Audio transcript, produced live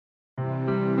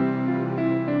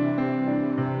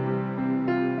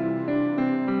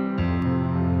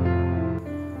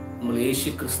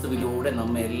യേശു ക്രിസ്തുവിലൂടെ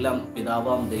നമ്മെ എല്ലാം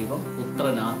പിതാവാം ദൈവം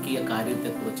പുത്രനാക്കിയ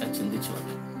കാര്യത്തെക്കുറിച്ച് ചിന്തിച്ചു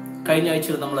വന്നു. കഴിഞ്ഞ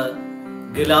ആഴ്ചയിൽ നമ്മൾ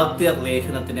ഗലാത്യർ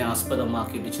ലേഖനത്തിനെ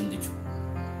ആസ്പദമാക്കിയിട്ട് ചിന്തിച്ചു.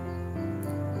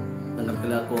 നിങ്ങൾക്ക്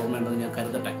എല്ലാവർക്കും ഓർമ്മയുണ്ടെന്ന് ഞാൻ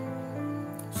കരുതട്ടെ.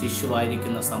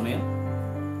 ശിശുവായിരിക്കുന്ന സമയം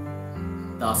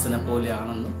ദാസനെ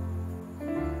പോലെയാണെന്നും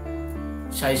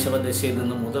ശൈശവദശയിൽ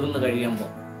നിന്ന് മുതിർന്നു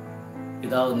കഴിയുമ്പോൾ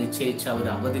പിതാവ് നിശ്ചയിച്ച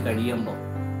ഒരു അവധി കഴിയുമ്പോൾ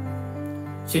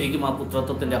ശരിക്കും ആ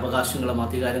പുത്രത്വത്തിന്റെ അവകാശങ്ങളും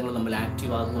അധികാരങ്ങളും നമ്മൾ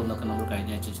ആക്റ്റീവ് ആകുമെന്നൊക്കെ നമ്മൾ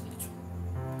കഴിഞ്ഞ ആഴ്ച ചിന്തിച്ചു.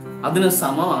 അതിന്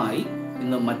സമമായി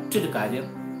ഇന്ന് മറ്റൊരു കാര്യം,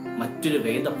 മറ്റൊരു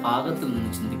വേദഭാഗത്തിൽ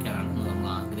നിന്ന് ചിന്തിക്കാനാണ് നമ്മൾ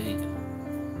ആഗ്രഹിക്കുന്നത്.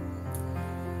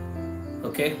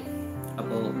 ഓക്കെ,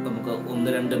 അപ്പോൾ നമുക്ക്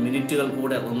 1-2 മിനിറ്റുകൾ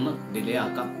കൂടെ ഒന്ന് ഡിലേ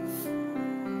ആക്കാം.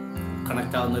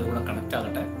 കണക്ട് ആവുന്നവർ കൂടെ കണക്ട്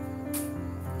ആകട്ടെ.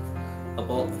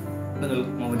 അപ്പോൾ നിങ്ങൾ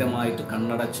മൗനമായിട്ട്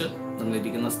കണ്ണടച്ച്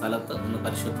നിങ്ങളിരിക്കുന്ന സ്ഥലത്ത് ഒന്ന്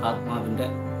പരിശുദ്ധാത്മാവിൻ്റെ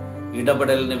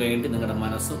ഇടപെടലിന് വേണ്ടി നിങ്ങളുടെ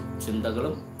മനസ്സും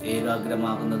ചിന്തകളും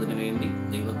ഏകാഗ്രമാകുന്നതിന് വേണ്ടി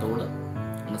ദൈവത്തോട്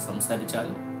ഒന്ന്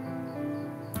സംസാരിച്ചാലും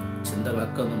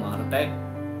ചിന്തകളൊക്കെ ഒന്ന് മാറട്ടെ.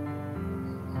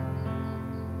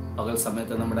 പകൽ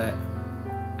സമയത്ത് നമ്മുടെ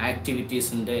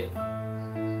ആക്ടിവിറ്റീസിൻ്റെ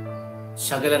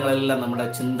ശകലങ്ങളെല്ലാം നമ്മുടെ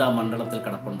ചിന്താമണ്ഡലത്തിൽ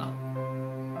കിടപ്പുണ്ടാകും.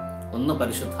 ഒന്ന്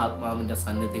പരിശുദ്ധാത്മാവിൻ്റെ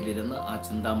സന്നിധിയിലിരുന്ന് ആ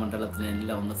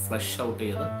ചിന്താമണ്ഡലത്തിനെല്ലാം ഒന്ന് ഫ്ലഷ് ഔട്ട്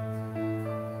ചെയ്ത്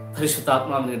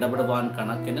പരിശുദ്ധാത്മാവിന് ഇടപെടുവാൻ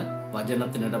കണക്കിന്,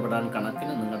 വചനത്തിന് ഇടപെടാൻ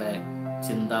കണക്കിന് നിങ്ങളുടെ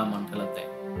ചിന്താമണ്ഡലത്തെ,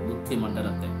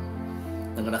 ബുദ്ധിമണ്ഡലത്തെ,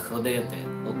 നിങ്ങളുടെ ഹൃദയത്തെ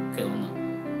ഒക്കെ ഒന്ന്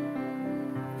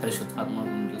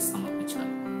പരിശുദ്ധാത്മാവിന് മുന്നിൽ സമർപ്പിച്ചാൽ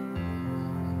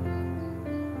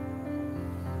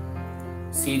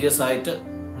സീരിയസ് ആയിട്ട്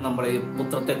നമ്മുടെ ഈ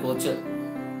പുത്രത്തെക്കുറിച്ച്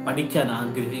പഠിക്കാൻ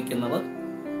ആഗ്രഹിക്കുന്നവർ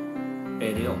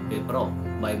പേരയോ പേപ്പറോ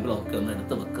ബൈബിളോ ഒക്കെ ഒന്ന്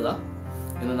എടുത്ത് വെക്കുക.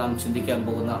 ഇന്ന് നാം ചിന്തിക്കാൻ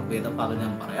പോകുന്ന വേദഭാഗം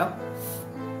ഞാൻ പറയാം.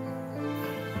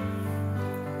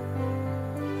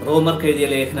 റോമർക്ക് എഴുതിയ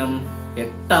ലേഖനം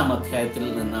 8-ാം അധ്യായത്തിൽ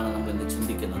നിന്നാണ് നമ്മൾ ഇന്ന്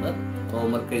ചിന്തിക്കുന്നത്.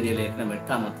 റോമർക്ക് എഴുതിയ ലേഖനം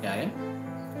 8-ാം അധ്യായം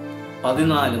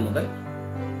 14 മുതൽ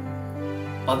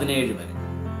 17 വരെ.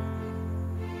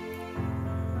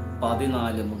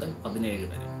 14 മുതൽ 17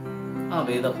 വരെ ആ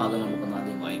വേദഭാഗം നമുക്കൊന്ന്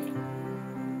ആദ്യം വായിക്കാം.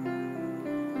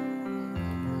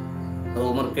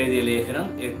 റോമർക്ക് എഴുതിയ ലേഖനം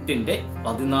 8-ന്റെ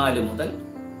 14 മുതൽ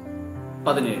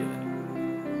 17 വരെ.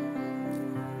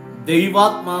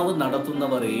 ദൈവാത്മാവ്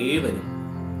നടത്തുന്നവർ ഏവരും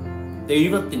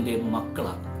ദൈവത്തിന്റെ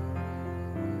മക്കളാണ്.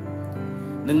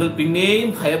 നിങ്ങൾ പിന്നെയും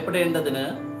ഭയപ്പെടേണ്ടതിന്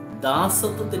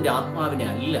ദാസത്വത്തിന്റെ ആത്മാവിനെ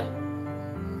അല്ല,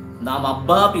 നാം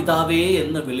അബ്ബാ പിതാവേ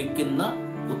എന്ന് വിളിക്കുന്ന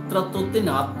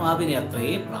പുത്രത്വത്തിന്റെ ആത്മാവിനെ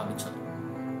അത്രേ പ്രാപിച്ചത്.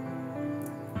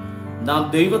 നാം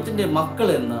ദൈവത്തിന്റെ മക്കൾ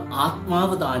എന്ന്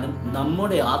ആത്മാവ് താനും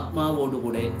നമ്മുടെ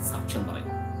ആത്മാവോടുകൂടെ സാക്ഷ്യം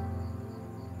പറയും.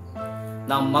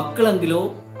 നാം മക്കളെങ്കിലോ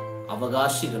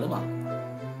അവകാശികളുമാണ്,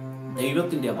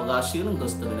 ദൈവത്തിന്റെ അവകാശികളും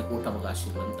ക്രിസ്തുവിന്റെ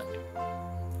കൂട്ടവകാശികളും തന്നെ.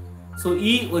 സോ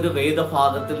ഈ ഒരു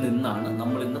വേദഭാഗത്തിൽ നിന്നാണ്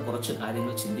നമ്മൾ ഇന്ന് കുറച്ച്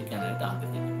കാര്യങ്ങൾ ചിന്തിക്കാനായിട്ട്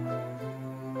ആഗ്രഹിക്കുന്നത്.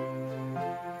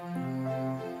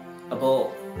 അപ്പോ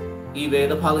ഈ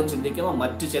വേദഭാഗം ചിന്തിക്കുമ്പോൾ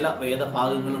മറ്റു ചില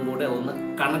വേദഭാഗങ്ങളും കൂടെ ഒന്ന്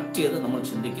കണക്ട് ചെയ്ത് നമ്മൾ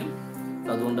ചിന്തിക്കും.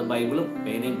 അതുകൊണ്ട് ബൈബിളും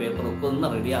പേനയും പേപ്പറും ഒക്കെ ഒന്ന്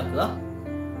റെഡിയാക്കുക.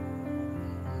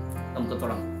 നമുക്ക്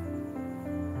തുടങ്ങാം.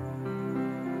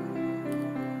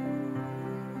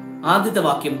 ആദ്യത്തെ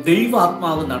വാക്യം,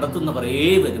 ദൈവാത്മാവ് നടത്തുന്നവർ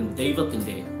ഏവരും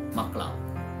ദൈവത്തിന്റെ മക്കളാണ്.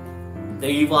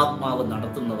 ദൈവാത്മാവ്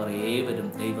നടത്തുന്നവർ ഏവരും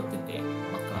ദൈവത്തിന്റെ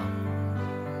മക്കളാണ്.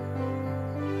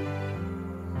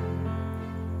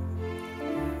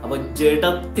 അപ്പൊ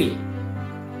ജഡത്തിൽ,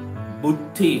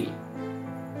 ബുദ്ധിയിൽ,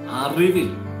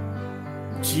 അറിവിൽ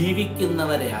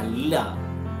ജീവിക്കുന്നവരെ അല്ല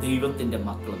ദൈവത്തിന്റെ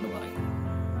മക്കൾ എന്ന് പറയും.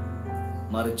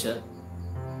 മറിച്ച്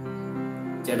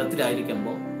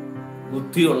ജഡത്തിലായിരിക്കുമ്പോൾ,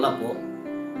 ബുദ്ധിയുള്ളപ്പോൾ,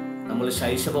 നമ്മൾ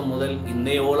ശൈശവം മുതൽ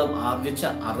ഇന്നയോളം ആർജിച്ച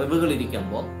അറിവുകൾ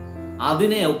ഇരിക്കുമ്പോൾ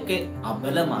അതിനെയൊക്കെ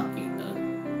അബലമാക്കിയിട്ട്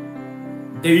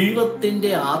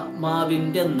ദൈവത്തിന്റെ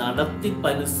ആത്മാവിന്റെ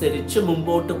നടത്തിപ്പനുസരിച്ച്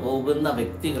മുമ്പോട്ട് പോകുന്ന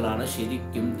വ്യക്തികളാണ്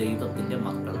ശരിക്കും ദൈവത്തിന്റെ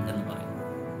മക്കൾ എന്ന് പറയുന്നത്.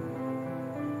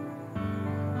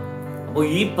 അപ്പോൾ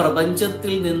ഈ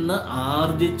പ്രപഞ്ചത്തിൽ നിന്ന്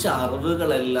ആർജിച്ച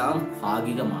അറിവുകളെല്ലാം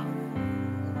ഭാഗികമാണ്.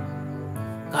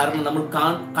 കാരണം നമ്മൾ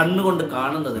കണ്ണുകൊണ്ട്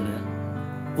കാണുന്നതിന്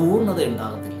പൂർണ്ണത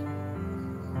ഉണ്ടാകത്തില്ല.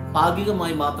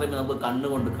 ഭാഗികമായി മാത്രമേ നമുക്ക്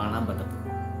കണ്ണുകൊണ്ട് കാണാൻ പറ്റത്തുള്ളൂ.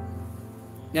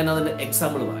 ഞാൻ അതിന്റെ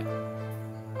എക്സാമ്പിൾ പറയാം.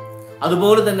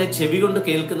 അതുപോലെ തന്നെ ചെവി കൊണ്ട്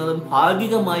കേൾക്കുന്നതും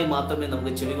ഭാഗികമായി മാത്രമേ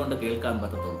നമുക്ക് ചെവി കൊണ്ട് കേൾക്കാൻ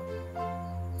പറ്റത്തുള്ളൂ.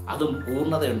 അതും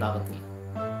പൂർണ്ണത ഉണ്ടാകത്തില്ല.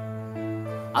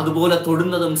 അതുപോലെ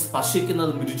തൊടുന്നതും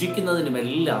സ്പർശിക്കുന്നതും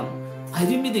രുചിക്കുന്നതിനുമെല്ലാം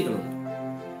പരിമിതികളുണ്ട്.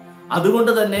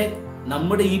 അതുകൊണ്ട് തന്നെ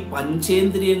നമ്മുടെ ഈ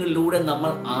പഞ്ചേന്ദ്രിയങ്ങളിലൂടെ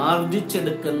നമ്മൾ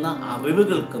ആർജിച്ചെടുക്കുന്ന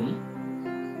അറിവുകൾക്കും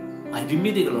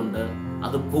പരിമിതികളുണ്ട്.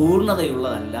 അത്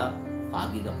പൂർണ്ണതയുള്ളതല്ല,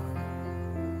 ഭാഗികമാണ്.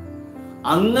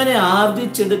 അങ്ങനെ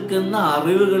ആർജിച്ചെടുക്കുന്ന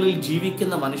അറിവുകളിൽ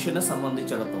ജീവിക്കുന്ന മനുഷ്യനെ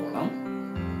സംബന്ധിച്ചിടത്തോളം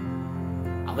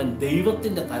അവൻ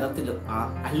ദൈവത്തിന്റെ തരത്തിൽ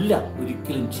അല്ല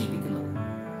ഒരിക്കലും ജീവിക്കുന്നത്.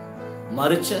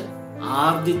 മറിച്ച്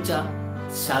ആർജിച്ച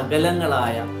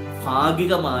ശകലങ്ങളായ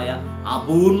ഭാഗികമായ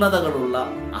അപൂർണതകളുള്ള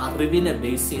അറിവിനെ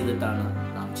ബേസ് ചെയ്തിട്ടാണ്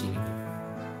നാം ജീവിക്കുന്നത്.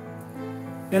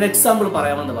 ഞാൻ എക്സാമ്പിൾ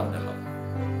പറയാമെന്ന് പറഞ്ഞല്ലോ.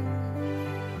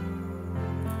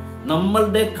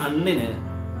 നമ്മളുടെ കണ്ണിന്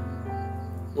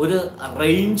ഒരു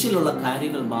റേഞ്ചിലുള്ള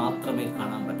കാര്യങ്ങൾ മാത്രമേ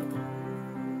കാണാൻ പറ്റത്തുള്ളൂ.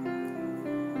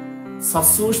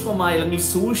 സസൂക്ഷ്മമായ അല്ലെങ്കിൽ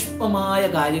സൂക്ഷ്മമായ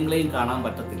കാര്യങ്ങളെയും കാണാൻ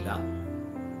പറ്റത്തില്ല,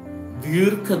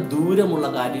 ദീർഘദൂരമുള്ള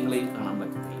കാര്യങ്ങളെയും കാണാൻ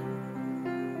പറ്റത്തില്ല.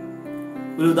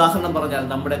 ഒരു ഉദാഹരണം പറഞ്ഞാൽ,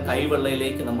 നമ്മുടെ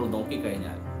കൈവെള്ളയിലേക്ക് നമ്മൾ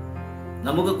നോക്കിക്കഴിഞ്ഞാൽ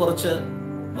നമുക്ക് കുറച്ച്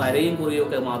വരയും കുറിയും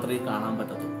ഒക്കെ മാത്രമേ കാണാൻ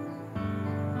പറ്റത്തുള്ളൂ.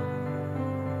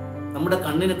 നമ്മുടെ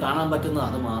കണ്ണിന് കാണാൻ പറ്റുന്നത്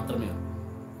അത് മാത്രമേ ഉള്ളൂ.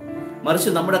 മറിച്ച്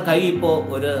നമ്മുടെ കൈ ഇപ്പോ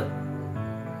ഒരു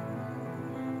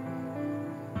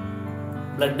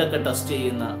ബ്ലഡൊക്കെ ടെസ്റ്റ്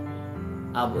ചെയ്യുന്ന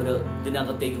ആ ഒരു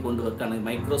ഇതിനകത്തേക്ക് കൊണ്ടുവെക്കുകയാണെങ്കിൽ,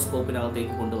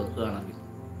 മൈക്രോസ്കോപ്പിനകത്തേക്ക് കൊണ്ടുവെക്കുകയാണെങ്കിൽ,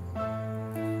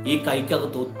 ഈ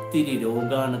കൈക്കകത്ത് ഒത്തിരി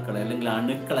രോഗാണുക്കളെ അല്ലെങ്കിൽ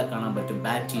അണുക്കളെ കാണാൻ പറ്റും.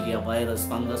 ബാക്ടീരിയ, വൈറസ്,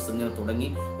 ഫംഗസ് ഇങ്ങനെ തുടങ്ങി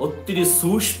ഒത്തിരി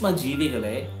സൂക്ഷ്മ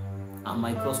ജീവികളെ ആ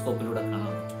മൈക്രോസ്കോപ്പിലൂടെ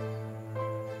കാണാൻ പറ്റും.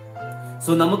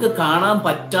 സോ നമുക്ക് കാണാൻ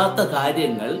പറ്റാത്ത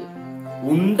കാര്യങ്ങൾ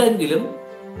ഉണ്ടെങ്കിലും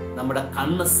നമ്മുടെ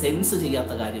കണ്ണ് സെൻസ്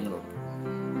ചെയ്യാത്ത കാര്യങ്ങളുണ്ട്.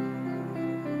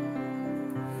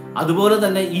 അതുപോലെ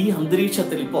തന്നെ ഈ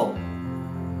അന്തരീക്ഷത്തിൽ ഇപ്പോ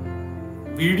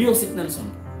വീഡിയോ സിഗ്നൽസ്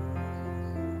ഉണ്ട്.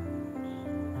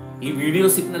 ഈ വീഡിയോ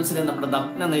സിഗ്നൽസിനെ നമ്മുടെ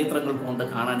നഗ്ന നേത്രങ്ങൾ കൊണ്ട്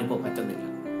കാണാൻ ഇപ്പോൾ പറ്റുന്നില്ല.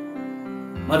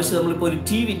 മറിച്ച് നമ്മളിപ്പോൾ ഒരു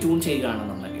ടി വി ട്യൂൺ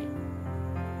ചെയ്യുകയാണെന്നുണ്ടെങ്കിൽ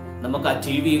നമുക്ക് ആ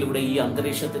ടി വിയിലൂടെ ഈ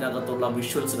അന്തരീക്ഷത്തിനകത്തുള്ള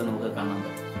വിഷ്വൽസിനെ നമുക്ക് കാണാൻ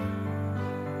പറ്റും.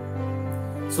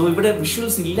 സോ ഇവിടെ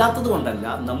വിഷ്വൽസ് ഇല്ലാത്തത് കൊണ്ടല്ല,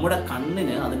 നമ്മുടെ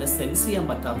കണ്ണിന് അതിനെ സെൻസ് ചെയ്യാൻ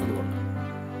പറ്റാത്തത് കൊണ്ട്.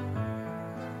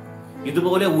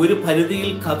 ഇതുപോലെ ഒരു പരിധിയിൽ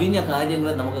കവിഞ്ഞ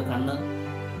കാര്യങ്ങളെ നമുക്ക് കണ്ണ്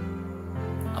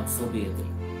അബ്സോർബ് ചെയ്യത്തില്ല.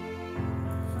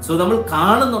 സോ നമ്മൾ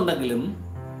കാണുന്നുണ്ടെങ്കിലും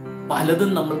പലതും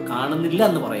നമ്മൾ കാണുന്നില്ല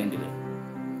എന്ന് പറയേണ്ടി വരും.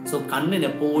 സോ കണ്ണിന്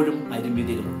എപ്പോഴും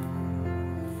പരിമിതികളുണ്ട്.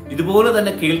 ഇതുപോലെ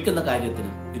തന്നെ കേൾക്കുന്ന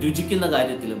കാര്യത്തിലും രുചിക്കുന്ന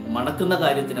കാര്യത്തിലും മണക്കുന്ന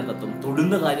കാര്യത്തിനകത്തും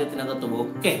തൊടുന്ന കാര്യത്തിനകത്തും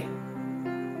ഒക്കെ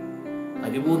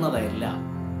പരിപൂർണതയല്ല,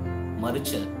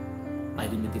 മറിച്ച്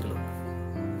പരിമിതികളുണ്ട്.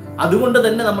 അതുകൊണ്ട്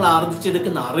തന്നെ നമ്മൾ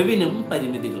ആർജിച്ചെടുക്കുന്ന അറിവിനും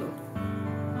പരിമിതികളുണ്ട്.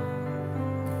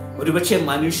 ഒരുപക്ഷെ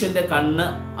മനുഷ്യന്റെ കണ്ണ്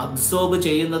അബ്സോർബ്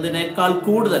ചെയ്യുന്നതിനേക്കാൾ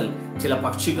കൂടുതൽ ചില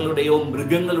പക്ഷികളുടെയോ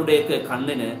മൃഗങ്ങളുടെയൊക്കെ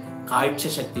കണ്ണിന്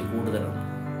കാഴ്ചശക്തി കൂടുതലുണ്ട്.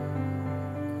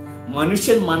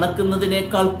 മനുഷ്യൻ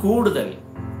മണക്കുന്നതിനേക്കാൾ കൂടുതൽ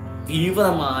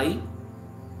തീവ്രമായി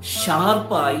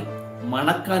ഷാർപ്പായി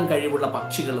മണക്കാൻ കഴിവുള്ള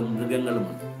പക്ഷികളും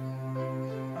മൃഗങ്ങളുമുണ്ട്.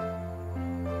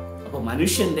 അപ്പൊ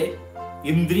മനുഷ്യന്റെ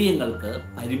ഇന്ദ്രിയങ്ങൾക്ക്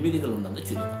പരിമിതികളുണ്ടെന്ന്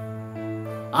ചുരുക്കം.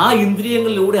 ആ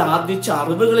ഇന്ദ്രിയങ്ങളിലൂടെ ആർജിച്ച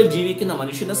അറിവുകളിൽ ജീവിക്കുന്ന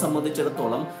മനുഷ്യനെ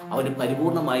സംബന്ധിച്ചിടത്തോളം അവന്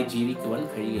പരിപൂർണമായി ജീവിക്കുവാൻ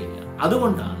കഴിയുകയില്ല.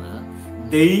 അതുകൊണ്ടാണ്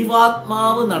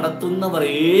ദൈവാത്മാവ് നടത്തുന്നവർ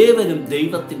ഏവരും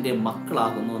ദൈവത്തിന്റെ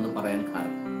മക്കളാകുന്നു എന്ന് പറയാൻ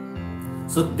കാരണം.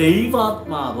 സോ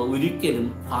ദൈവാത്മാവ് ഒരിക്കലും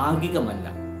ഭാഗികമല്ല,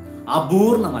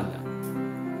 അപൂർണമല്ല.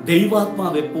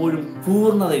 ദൈവാത്മാവ് എപ്പോഴും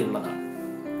പൂർണ്ണതയുള്ളതാണ്.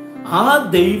 ആ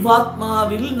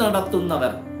ദൈവാത്മാവിൽ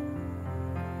നടത്തുന്നവർ,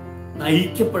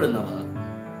 നയിക്കപ്പെടുന്നവർ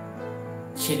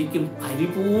ശരിക്കും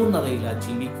പരിപൂർണതയില്ല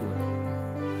ജീവിക്കുക.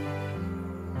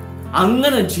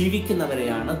 അങ്ങനെ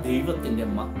ജീവിക്കുന്നവരെയാണ് ദൈവത്തിന്റെ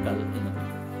മക്കൾ എന്ന് പറയുന്നത്.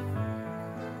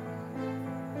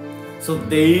 സോ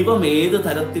ദൈവം ഏത്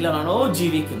തരത്തിലാണോ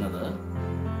ജീവിക്കുന്നത്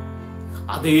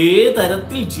അതേ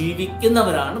തരത്തിൽ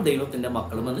ജീവിക്കുന്നവരാണ് ദൈവത്തിന്റെ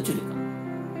മക്കളും എന്ന് ചുരുക്കം.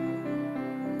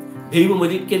 ദൈവം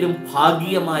ഒരിക്കലും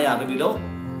ഭാഗികമായ അറിവിലോ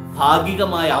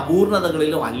ഭാഗികമായ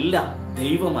അപൂർണതകളിലോ അല്ല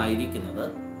ദൈവമായിരിക്കുന്നത്.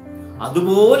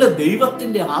 അതുപോലെ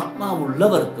ദൈവത്തിന്റെ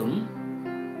ആത്മാവുള്ളവർക്കും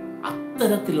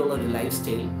അത്തരത്തിലുള്ള ഒരു ലൈഫ്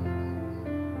സ്റ്റൈൽ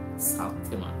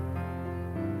സാധ്യമാണ്.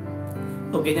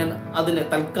 ഓക്കെ, ഞാൻ അതിനെ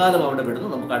തൽക്കാലം അവിടെ വിടുന്നു.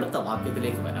 നമുക്ക് അടുത്ത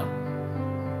വാക്യത്തിലേക്ക് വരാം.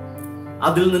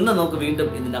 അതിൽ നിന്ന് നമുക്ക് വീണ്ടും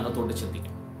ഇതിനകത്തോട്ട്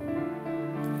ചിന്തിക്കാം.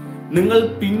 നിങ്ങൾ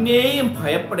പിന്നെയും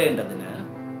ഭയപ്പെടേണ്ടതിന്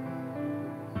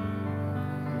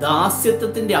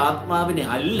ദാസ്യത്വത്തിന്റെ ആത്മാവിനെ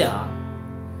അല്ല,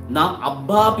 നാം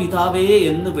അബ്ബാ പിതാവേ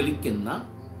എന്ന് വിളിക്കുന്ന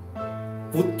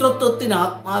പുത്രത്വത്തിന്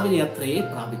ആത്മാവിനെ അത്രേ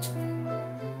പ്രാപിച്ചത്.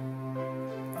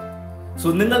 സോ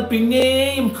നിങ്ങൾ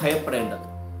പിന്നെയും ഭയപ്പെടേണ്ടത്.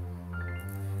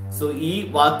 സോ ഈ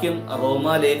വാക്യം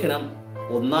റോമാലേഖനം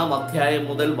 1-ാം അധ്യായം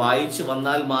മുതൽ വായിച്ചു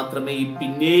വന്നാൽ മാത്രമേ ഈ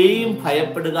പിന്നെയും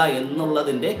ഭയപ്പെടുക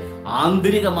എന്നുള്ളതിന്റെ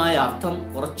ആന്തരികമായ അർത്ഥം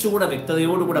കുറച്ചുകൂടെ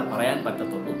വ്യക്തതയോടുകൂടെ പറയാൻ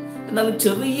പറ്റത്തുള്ളൂ. എന്നാലും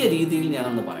ചെറിയ രീതിയിൽ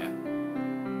ഞാനൊന്ന് പറയാം.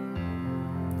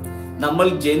 നമ്മൾ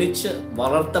ജനിച്ച്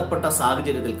വളർത്തപ്പെട്ട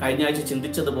സാഹചര്യത്തിൽ കഴിഞ്ഞ ആഴ്ച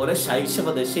ചിന്തിച്ചതുപോലെ ശൈശവ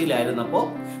ദശയിലായിരുന്നപ്പോൾ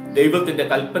ദൈവത്തിന്റെ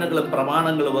കൽപ്പനകളും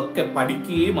പ്രമാണങ്ങളും ഒക്കെ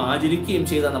പഠിക്കുകയും ആചരിക്കുകയും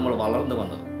ചെയ്താൽ നമ്മൾ വളർന്നു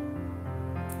വന്നത്.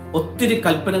 ഒത്തിരി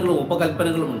കൽപ്പനകളും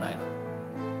ഉപകൽപ്പനകളും ഉണ്ടായിരുന്നു.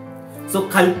 സോ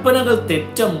കൽപ്പനകൾ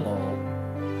തെറ്റുമ്പോൾ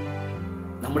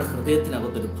നമ്മുടെ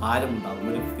ഹൃദയത്തിനകത്തൊരു ഭാരം ഉണ്ടാകും,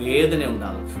 ഒരു വേദന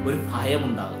ഉണ്ടാകും, ഒരു ഭയം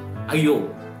ഉണ്ടാകും. അയ്യോ,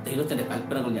 ദൈവത്തിന്റെ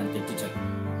കൽപ്പനകൾ ഞാൻ തെറ്റിച്ചല്ലോ.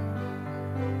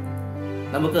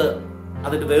 നമുക്ക്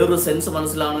അതിൻ്റെ വേറൊരു സെൻസ്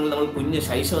മനസ്സിലാണെങ്കിൽ, നമ്മൾ കുഞ്ഞ്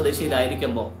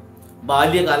ശൈശവദശയിലായിരിക്കുമ്പോൾ,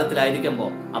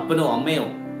 ബാല്യകാലത്തിലായിരിക്കുമ്പോൾ അപ്പനോ അമ്മയോ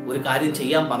ഒരു കാര്യം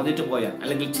ചെയ്യാൻ പറഞ്ഞിട്ട് പോയാൽ,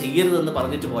 അല്ലെങ്കിൽ ചെയ്യരുതെന്ന്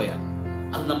പറഞ്ഞിട്ട് പോയാൽ,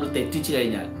 അത് നമ്മൾ തെറ്റിച്ചു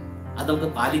കഴിഞ്ഞാൽ, അത് നമുക്ക്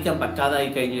പാലിക്കാൻ പറ്റാതായി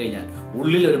കഴിഞ്ഞു കഴിഞ്ഞാൽ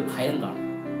ഉള്ളിലൊരു ഭയം കാണും.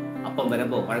 അപ്പം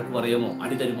വരുമ്പോൾ വഴക്ക് പറയുമോ,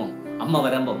 അടി തരുമോ, അമ്മ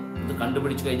വരുമ്പോൾ ഇത്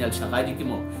കണ്ടുപിടിച്ചു കഴിഞ്ഞാൽ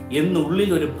ശകാരിക്കുമോ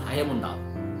എന്നുള്ളിലൊരു ഭയമുണ്ടാകും.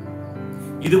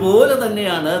 ഇതുപോലെ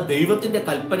തന്നെയാണ് ദൈവത്തിന്റെ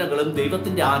കൽപ്പനകളും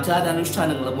ദൈവത്തിന്റെ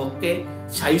ആചാരാനുഷ്ഠാനങ്ങളും ഒക്കെ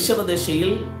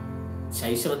ശൈശവദശയിൽ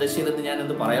എന്ന് ഞാൻ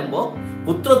എന്ത് പറയുമ്പോൾ,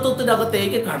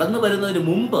 പുത്രത്വത്തിനകത്തേക്ക് കടന്നു വരുന്നതിന്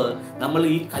മുമ്പ് നമ്മൾ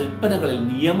ഈ കൽപ്പനകളിൽ,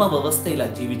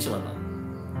 നിയമവ്യവസ്ഥയിലാണ് ജീവിച്ചു വന്നത്.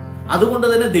 അതുകൊണ്ട്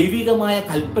തന്നെ ദൈവികമായ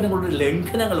കൽപ്പനകളുടെ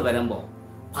ലംഘനങ്ങൾ വരുമ്പോൾ,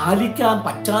 പാലിക്കാൻ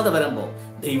പറ്റാതെ വരുമ്പോൾ,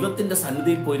 ദൈവത്തിന്റെ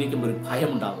സന്നിധിയിൽ പോയിരിക്കുമ്പോൾ ഒരു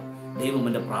ഭയമുണ്ടാകും. ദൈവം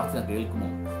എൻ്റെ പ്രാർത്ഥന കേൾക്കുമോ,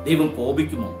 ദൈവം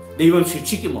കോപിക്കുമോ, ദൈവം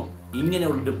ശിക്ഷിക്കുമോ,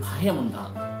 ഇങ്ങനെയുള്ളൊരു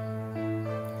ഭയമുണ്ടാകും.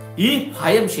 ഈ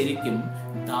ഭയം ശരിക്കും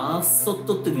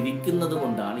ദാസത്വത്തിൽ ഇരിക്കുന്നത്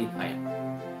കൊണ്ടാണ് ഈ ഭയം.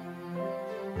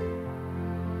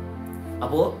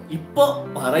 അപ്പോ ഇപ്പൊ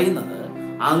പറയുന്നത്,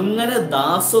 അങ്ങനെ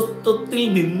ദാസത്വത്തിൽ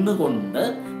നിന്നുകൊണ്ട്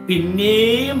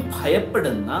പിന്നെയും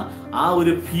ഭയപ്പെടുന്ന ആ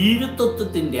ഒരു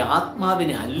ഭീരുത്വത്തിന്റെ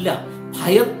ആത്മാവിനെ അല്ല,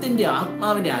 ഭയത്തിന്റെ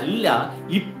ആത്മാവിനെ അല്ല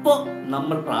ഇപ്പൊ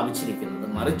നമ്മൾ പ്രാപിച്ചിരിക്കുന്നത്.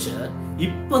 മറിച്ച്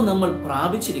ഇപ്പൊ നമ്മൾ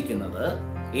പ്രാപിച്ചിരിക്കുന്നത്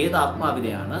ഏത്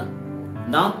ആത്മാവിനെയാണ്?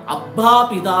 നാം അബ്ബാ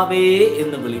പിതാവേ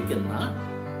എന്ന് വിളിക്കുന്ന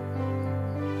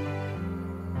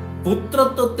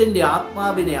പുത്രത്വത്തിന്റെ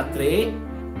ആത്മാവിനെ അത്രേ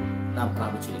നാം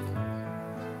പ്രാപിച്ചിരിക്കുന്നു.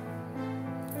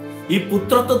 ഈ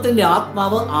പുത്രത്വത്തിന്റെ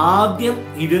ആത്മാവ് ആദ്യം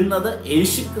ഇരുന്നത്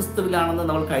യേശുക്രിസ്തുവിലാണെന്ന്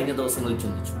നമ്മൾ കഴിഞ്ഞ ദിവസങ്ങളിൽ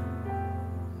ചിന്തിച്ചു.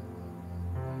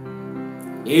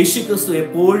 യേശുക്രിസ്തു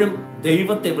എപ്പോഴും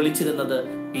ദൈവത്തെ വിളിച്ചിരുന്നത്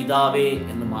പിതാവേ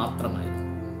എന്ന് മാത്രമായിരുന്നു.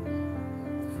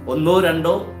 ഒന്നോ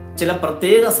രണ്ടോ ചില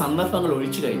പ്രത്യേക സന്ദർഭങ്ങൾ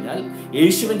ഒഴിച്ചു കഴിഞ്ഞാൽ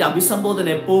യേശുവിന്റെ അഭിസംബോധന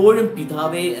എപ്പോഴും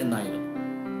പിതാവേ എന്നായിരുന്നു.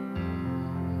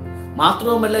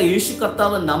 മാത്രവുമല്ല, യേശു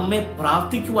കർത്താവ് നമ്മെ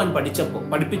പ്രാർത്ഥിക്കുവാൻ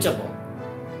പഠിപ്പിച്ചപ്പോ,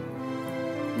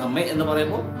 നമ്മെ എന്ന്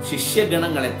പറയുമ്പോൾ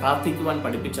ശിഷ്യഗണങ്ങളെ പ്രാർത്ഥിക്കുവാൻ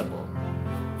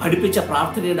പഠിപ്പിച്ച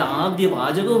പ്രാർത്ഥനയുടെ ആദ്യ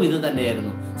വാചകവും ഇത്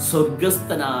തന്നെയായിരുന്നു: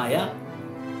 സ്വർഗസ്ഥനായ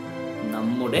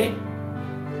നമ്മുടെ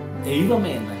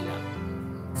ദൈവമേ എന്നല്ല,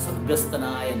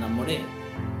 സ്വർഗസ്ഥനായ നമ്മുടെ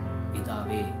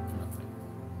പിതാവേ എന്നത്രേ.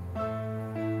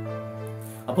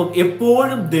 അപ്പം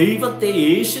എപ്പോഴും ദൈവത്തെ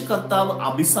യേശു കർത്താവ്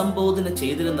അഭിസംബോധന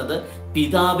ചെയ്തിരുന്നത്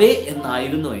പിതാവേ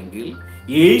എന്നായിരുന്നുവെങ്കിൽ,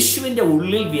 യേശുവിന്റെ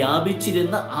ഉള്ളിൽ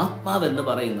വ്യാപിച്ചിരുന്ന ആത്മാവ് എന്ന്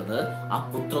പറയുന്നത് ആ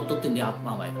പുത്രത്വത്തിന്റെ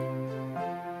ആത്മാവായിരുന്നു.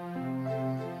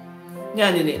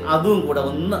 ഞാനിനി അതും കൂടെ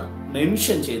ഒന്ന്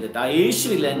മെൻഷൻ ചെയ്തിട്ട്, ആ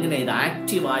യേശുവിൽ എങ്ങനെ ഇത്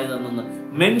ആക്റ്റീവ് ആയതെന്നൊന്ന്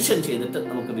മെൻഷൻ ചെയ്തിട്ട്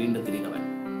നമുക്ക് വീണ്ടും തിരികെ വരാം.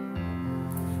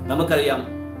 നമുക്കറിയാം,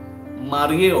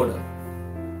 മറിയയോട്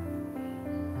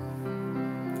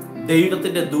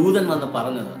ദൈവത്തിന്റെ ദൂതൻ വന്ന്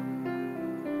പറഞ്ഞത്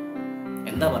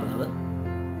എന്താ പറഞ്ഞത്?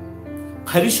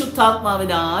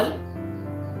 പരിശുദ്ധാത്മാവിനാൽ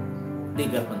നീ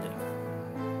ഗർഭം ധരിക്കും.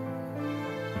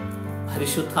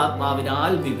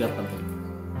 പരിശുദ്ധാത്മാവിനാൽ നീ ഗർഭം ധരിക്കും.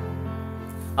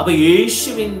 അപ്പൊ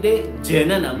യേശുവിന്റെ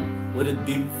ജനനം ഒരു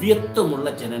ദിവ്യത്വമുള്ള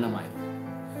ജനനമായിരുന്നു.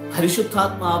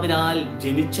 പരിശുദ്ധാത്മാവിനാൽ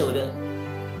ജനിച്ച ഒരു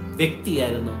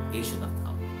വ്യക്തിയായിരുന്നു യേശു കർത്താവ്.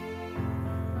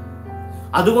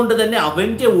 അതുകൊണ്ട് തന്നെ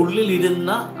അവന്റെ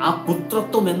ഉള്ളിലിരുന്ന ആ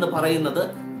പുത്രത്വം എന്ന് പറയുന്നത്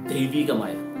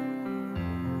ദൈവികമായിരുന്നു.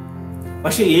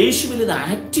 പക്ഷെ യേശുവിൽ ഇത്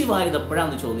ആക്റ്റീവ് ആയത്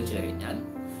എപ്പോഴാന്ന് ചോദിച്ചു കഴിഞ്ഞാൽ,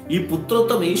 ഈ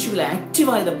പുത്രത്വം യേശുവിൽ ആക്റ്റീവ്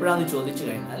ആയത് എപ്പോഴാന്ന് ചോദിച്ചു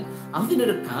കഴിഞ്ഞാൽ,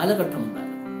 അതിനൊരു കാലഘട്ടം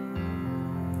ഉണ്ടായിരുന്നു.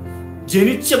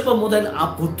 ജനിച്ചപ്പോൾ മുതൽ ആ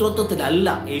പുത്രത്വത്തിലല്ല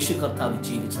യേശു കർത്താവ്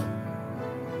ജീവിച്ചത്.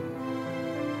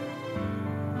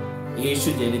 യേശു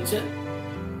ജനിച്ച്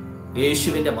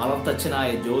യേശുവിന്റെ വളർത്തച്ഛനായ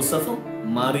ജോസഫും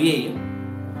മറിയയും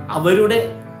അവരുടെ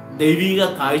ദൈവിക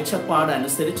കാഴ്ചപ്പാട്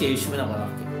അനുസരിച്ച് യേശുവിനെ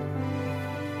വളർത്തി.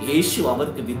 യേശു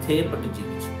അവർക്ക് വിധേയപ്പെട്ട്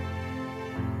ജീവിച്ചു.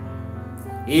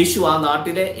 യേശു ആ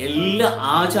നാട്ടിലെ എല്ലാ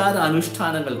ആചാര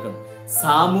അനുഷ്ഠാനങ്ങൾക്കും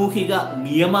സാമൂഹിക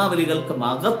നിയമാവലികൾക്കും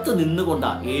അകത്ത്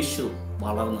നിന്നുകൊണ്ടാണ് യേശു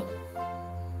വളർന്നത്.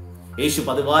 യേശു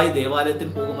പതിവായി ദേവാലയത്തിൽ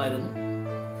പോകുമായിരുന്നു.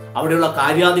 അവിടെയുള്ള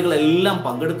കാര്യാദികളെല്ലാം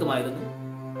പങ്കെടുക്കുമായിരുന്നു.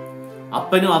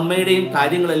 അപ്പനും അമ്മയുടെയും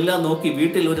കാര്യങ്ങളെല്ലാം നോക്കി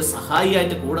വീട്ടിൽ ഒരു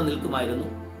സഹായിയായിട്ട് കൂടെ നിൽക്കുമായിരുന്നു.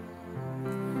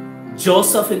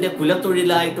 ജോസഫിന്റെ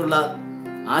കുലത്തൊഴിലായിട്ടുള്ള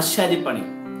ആശാരിപ്പണി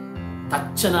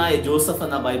തച്ചനായ ജോസഫ്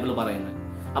എന്ന ബൈബിൾ പറയുന്നത്.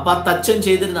 അപ്പൊ ആ തച്ചൻ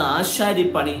ചെയ്തിരുന്ന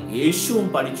ആശാരിപ്പണി യേശുവും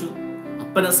പഠിച്ചു,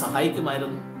 അപ്പനെ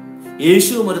സഹായിക്കുമായിരുന്നു.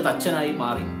 യേശുവും ഒരു തച്ചനായി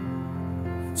മാറി.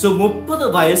 30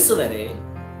 വയസ്സ് വരെ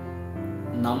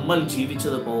നമ്മൾ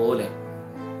ജീവിച്ചതുപോലെ,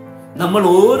 നമ്മൾ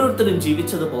ഓരോരുത്തരും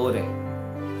ജീവിച്ചതുപോലെ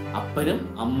അപ്പനും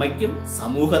അമ്മയ്ക്കും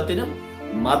സമൂഹത്തിനും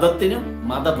മതത്തിനും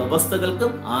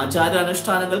മതവ്യവസ്ഥകൾക്കും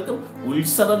ആചാരാനുഷ്ഠാനങ്ങൾക്കും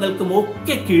ഉത്സവങ്ങൾക്കും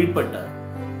ഒക്കെ കീഴ്പ്പെട്ട്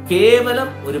കേവലം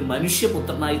ഒരു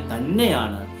മനുഷ്യപുത്രനായി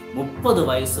തന്നെയാണ് 30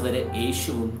 വയസ്സ് വരെ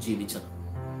യേശുവും ജീവിച്ചത്.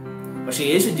 പക്ഷെ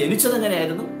യേശു ജനിച്ചത്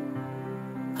എങ്ങനെയായിരുന്നു?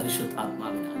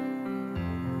 പരിശുദ്ധാത്മാവിനാൽ.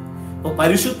 അപ്പൊ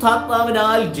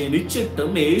പരിശുദ്ധാത്മാവിനാൽ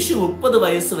ജനിച്ചിട്ടും യേശു 30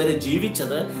 വയസ്സ് വരെ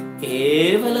ജീവിച്ചത്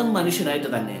കേവലം മനുഷ്യനായിട്ട്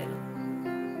തന്നെയായിരുന്നു.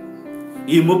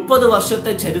 ഈ 30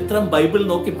 വർഷത്തെ ചരിത്രം ബൈബിൾ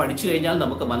നോക്കി പഠിച്ചു കഴിഞ്ഞാൽ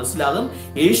നമുക്ക് മനസ്സിലാകും,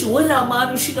 യേശു ഒരു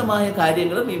അമാനുഷികമായ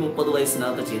കാര്യങ്ങളും ഈ 30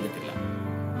 വയസ്സിനകത്ത് ചെയ്തിട്ടില്ല.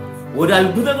 ഒരു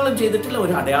അത്ഭുതങ്ങളും ചെയ്തിട്ടില്ല,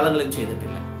 ഒരു അടയാളങ്ങളും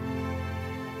ചെയ്തിട്ടില്ല.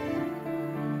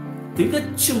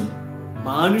 തികച്ചും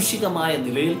മാനുഷികമായ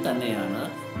നിലയിൽ തന്നെയാണ്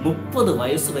 30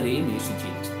 വയസ്സ് വരെയും യേശു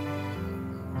ജീവിച്ചത്.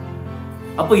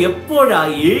 അപ്പൊ എപ്പോഴാ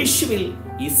യേശുവിൽ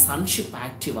ഈ സൺഷിപ്പ്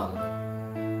ആക്റ്റീവ് ആകുന്നത്?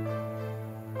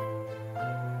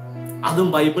 അതും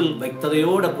ബൈബിൾ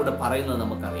വ്യക്തതയോടെ കൂടെ പറയുന്നത്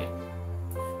നമുക്കറിയാം.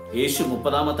 യേശു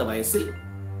 30-ാമത്തെ വയസ്സിൽ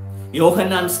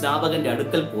യോഹന്നാൻ സ്നാപകന്റെ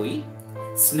അടുക്കൽ പോയി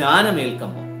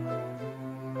സ്നാനമേൽക്കുമ്പോൾ,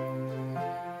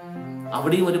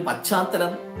 അവിടെയും ഒരു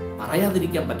പശ്ചാത്തലം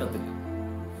പറയാതിരിക്കാൻ പറ്റത്തില്ല.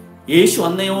 യേശു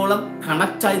അന്നയോളം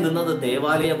കണക്റ്റായി നിന്നത്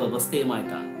ദേവാലയ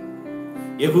വ്യവസ്ഥയുമായിട്ടാണ്,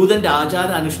 യഹൂദന്റെ ആചാര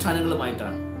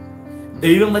അനുഷ്ഠാനങ്ങളുമായിട്ടാണ്,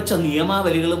 ദൈവം വെച്ച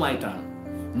നിയമാവലികളുമായിട്ടാണ്.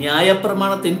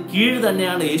 ന്യായപ്രമാണത്തിന് കീഴ്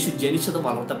തന്നെയാണ് യേശു ജനിച്ചത്,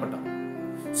 വളർത്തപ്പെട്ടത്.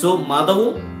 സോ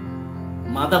മതവും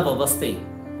മതവ്യവസ്ഥയും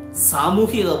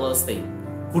സാമൂഹിക വ്യവസ്ഥയും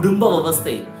കുടുംബ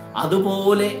വ്യവസ്ഥയും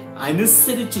അതുപോലെ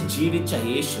അനുസരിച്ച് ജീവിച്ച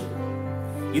യേശു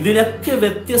ഇതിനൊക്കെ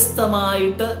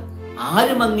വ്യത്യസ്തമായിട്ട്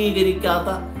ആരും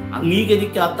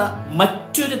അംഗീകരിക്കാത്ത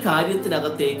മറ്റൊരു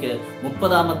കാര്യത്തിനകത്തേക്ക്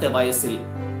 30-ാമത്തെ വയസ്സിൽ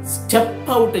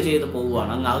സ്റ്റെപ്പ് ഔട്ട് ചെയ്ത്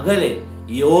പോവുകയാണ്. അങ്ങ് അകലെ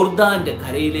യോർദാന്റെ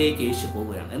കരയിലേക്ക് യേശു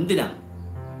പോവുകയാണ്. എന്തിനാ?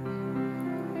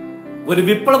 ഒരു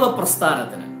വിപ്ലവ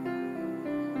പ്രസ്ഥാനത്തിന്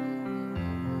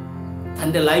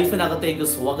തന്റെ ലൈഫിനകത്തേക്ക്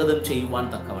സ്വാഗതം ചെയ്യുവാൻ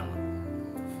തക്കവണ്ണം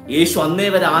യേശു അന്നേ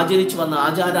വരെ ആചരിച്ചു വന്ന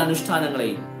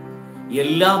ആചാരാനുഷ്ഠാനങ്ങളെയും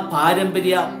എല്ലാ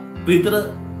പാരമ്പര്യ പിതൃ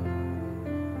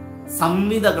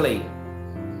സംഹിതകളെയും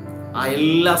ആ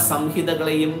എല്ലാ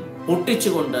സംഹിതകളെയും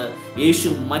പൊട്ടിച്ചുകൊണ്ട് യേശു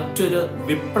മറ്റൊരു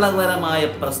വിപ്ലവകരമായ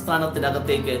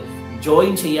പ്രസ്ഥാനത്തിനകത്തേക്ക്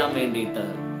ജോയിൻ ചെയ്യാൻ വേണ്ടിയിട്ട്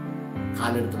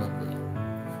കാലെടുത്ത് വെക്കുക.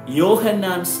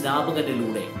 യോഹന്നാൻ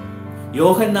സ്നാപകനിലൂടെ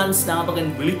യോഹന്നാൻ സ്നാപകൻ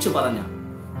വിളിച്ചു പറഞ്ഞ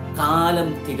കാലം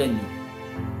തികഞ്ഞു,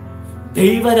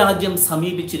 ദൈവരാജ്യം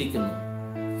സമീപിച്ചിരിക്കുന്നു,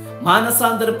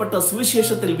 മാനസാന്തരപ്പെട്ട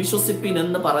സുവിശേഷത്തിൽ വിശ്വസിപ്പിൻ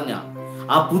എന്ന് പറഞ്ഞ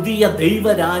ആ പുതിയ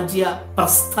ദൈവരാജ്യ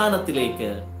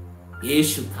പ്രസ്ഥാനത്തിലേക്ക്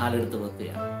യേശു കാലെടുത്ത്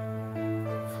വെക്കുകയാണ്.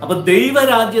 അപ്പൊ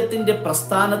ദൈവരാജ്യത്തിന്റെ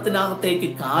പ്രസ്ഥാനത്തിനകത്തേക്ക്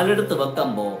കാലെടുത്ത്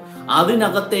വെക്കുമ്പോൾ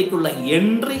അതിനകത്തേക്കുള്ള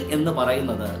എൻട്രി എന്ന്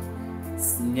പറയുന്നത്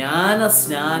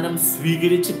സ്നാനം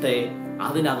സ്വീകരിച്ചിട്ടേ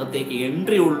അതിനകത്തേക്ക്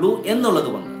എൻട്രി ഉള്ളൂ എന്നുള്ളത്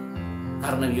കൊണ്ട്.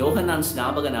 കാരണം യോഹന്നാൻ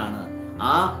സ്നാപകനാണ്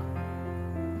ആ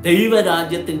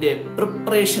ദൈവരാജ്യത്തിന്റെ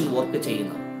പ്രിപ്പറേഷൻ വർക്ക്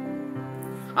ചെയ്യുന്നത്.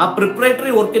 ആ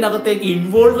പ്രിപ്പറേറ്ററി വർക്കിനകത്തേക്ക്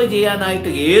ഇൻവോൾവ് ചെയ്യാനായിട്ട്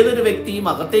ഏതൊരു വ്യക്തിയും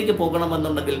അകത്തേക്ക്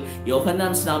പോകണമെന്നുണ്ടെങ്കിൽ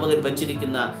യോഹന്നാൻ സ്നാപകൻ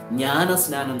വച്ചിരിക്കുന്ന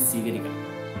ജ്ഞാനസ്നാനം സ്വീകരിക്കണം.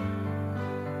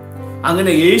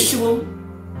 അങ്ങനെ യേശുവും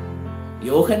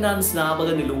യോഹന്നാൻ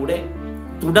സ്നാപകനിലൂടെ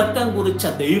തുടക്കം കുറിച്ച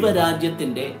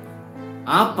ദൈവരാജ്യത്തിന്റെ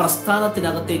ആ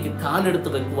പ്രസ്ഥാനത്തിനകത്തേക്ക് കാലെടുത്ത്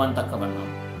വെക്കുവാൻ തക്കവണ്ണം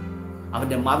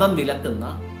അവന്റെ മതം വിലക്കുന്ന,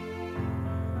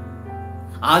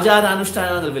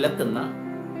 ആചാരാനുഷ്ഠാനങ്ങൾ വിലക്കുന്ന,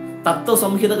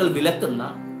 തത്വസംഹിതകൾ വിലക്കുന്ന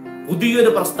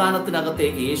പുതിയൊരു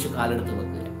പ്രസ്ഥാനത്തിനകത്തേക്ക് യേശു കാലെടുത്ത്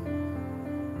വെക്കുക.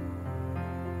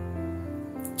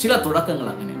 ചില തുടക്കങ്ങൾ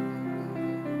അങ്ങനെ.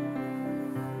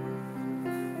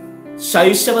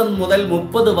 ശൈശവം മുതൽ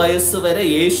 30 വയസ്സ് വരെ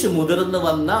യേശു മുതിർന്നു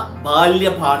വന്ന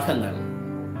ബാല്യപാഠങ്ങൾ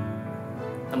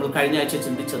നമ്മൾ കഴിഞ്ഞ ആഴ്ച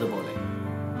ചിന്തിച്ചതുപോലെ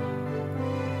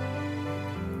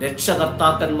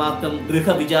രക്ഷകർത്താക്കന്മാർക്കും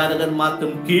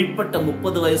ഗൃഹവിചാരകന്മാർക്കും കീഴ്പ്പെട്ട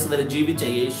 30 വയസ്സ് വരെ ജീവിച്ച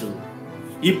യേശു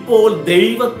ഇപ്പോൾ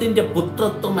ദൈവത്തിന്റെ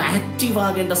പുത്രത്വം ആക്റ്റീവ്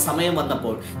ആകേണ്ട സമയം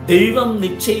വന്നപ്പോൾ, ദൈവം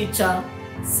നിശ്ചയിച്ച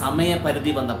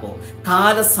സമയപരിധി വന്നപ്പോൾ,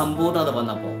 കാലസമ്പൂർണത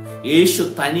വന്നപ്പോൾ യേശു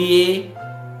തനിയെ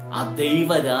ആ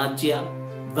ദൈവരാജ്യ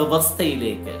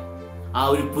വ്യവസ്ഥയിലേക്ക്, ആ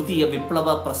ഒരു പുതിയ വിപ്ലവ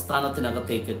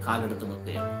പ്രസ്ഥാനത്തിനകത്തേക്ക് കാലെടുത്ത്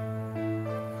വെക്കുകയാണ്.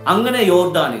 അങ്ങനെ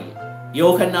യോർദാനിൽ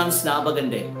യോഹന്നാൻ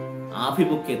സ്നാപകന്റെ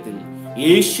ആഭിമുഖ്യത്തിൽ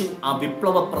യേശു ആ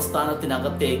വിപ്ലവ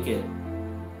പ്രസ്ഥാനത്തിനകത്തേക്ക്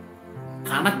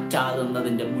കണക്റ്റ്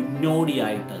ആകുന്നതിന്റെ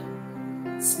മുന്നോടിയായിട്ട്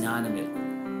സ്നാനമേൽക്കും.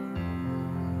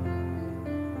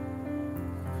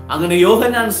 അങ്ങനെ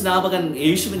യോഹന്നാൻ സ്നാപകൻ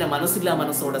യേശുവിനെ മനസ്സില്ലാ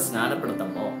മനസ്സോടെ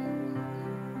സ്നാനപ്പെടുത്തുമ്പോ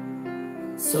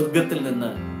സ്വർഗത്തിൽ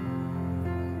നിന്ന്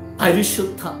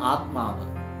പരിശുദ്ധ ആത്മാവ്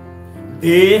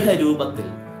ദേഹരൂപത്തിൽ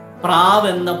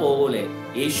പ്രാവെന്ന പോലെ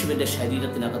യേശുവിന്റെ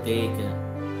ശരീരത്തിനകത്തേക്ക്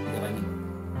ഇറങ്ങി.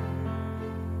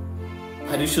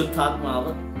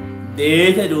 പരിശുദ്ധാത്മാവ്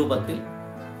ദേഹരൂപത്തിൽ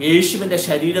യേശുവിന്റെ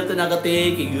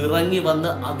ശരീരത്തിനകത്തേക്ക് ഇറങ്ങി വന്ന്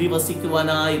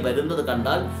അധിവസിക്കുവാനായി വരുന്നത്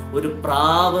കണ്ടാൽ ഒരു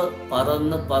പ്രാവ്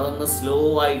പറന്ന് സ്ലോ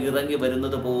ആയി ഇറങ്ങി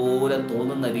വരുന്നത് പോലെ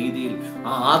തോന്നുന്ന രീതിയിൽ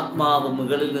ആ ആത്മാവ്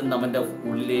മുകളിൽ നിന്ന് അവന്റെ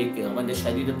ഉള്ളിലേക്ക്, അവന്റെ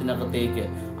ശരീരത്തിനകത്തേക്ക്,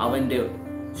 അവന്റെ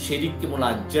ശരിക്കുമുള്ള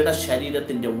ജഡ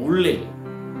ശരീരത്തിന്റെ ഉള്ളിൽ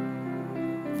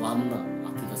വന്ന്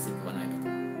അധിവസിക്കുവാനായിട്ട്.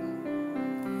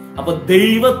 അപ്പൊ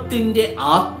ദൈവത്തിന്റെ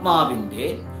ആത്മാവിന്റെ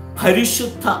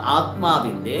പരിശുദ്ധ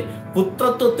ആത്മാവിന്റെ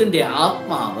പുത്രത്വത്തിന്റെ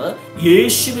ആത്മാവ്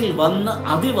യേശുവിൽ വന്ന്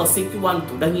അധിവസിക്കുവാൻ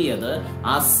തുടങ്ങിയത്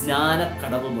ആ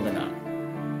സ്നാനക്കടവ് മുതലാണ്.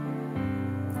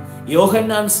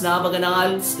 യോഹന്നാൻ സ്നാപകനാൽ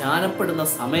സ്നാനപ്പെടുന്ന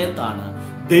സമയത്താണ്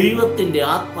ദൈവത്തിന്റെ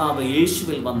ആത്മാവ്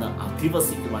യേശുവിൽ വന്ന്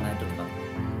അധിവസിക്കുവാനായിട്ട്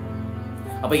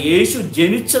തുടങ്ങുന്നത്. അപ്പൊ യേശു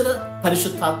ജനിച്ചത്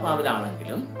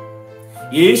പരിശുദ്ധാത്മാവിലാണെങ്കിലും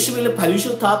യേശുവിൽ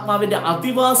പരിശുദ്ധാത്മാവിന്റെ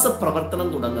അധിവാസ പ്രവർത്തനം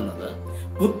തുടങ്ങുന്നത്,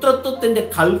 പുത്രത്വത്തിന്റെ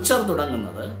കൾച്ചർ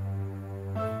തുടങ്ങുന്നത്,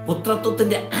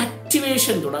 പുത്രത്വത്തിന്റെ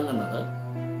ആക്ടിവേഷൻ തുടങ്ങുന്നത്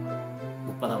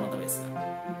 30-ാമത്തെ വയസ്സിലാണ്.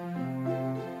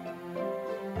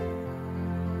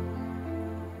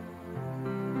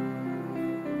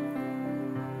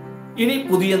 ഇനി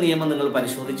പുതിയ നിയമം നിങ്ങൾ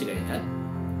പരിശോധിച്ചു കഴിഞ്ഞാൽ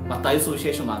മത്തായി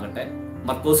സുവിശേഷമാകട്ടെ,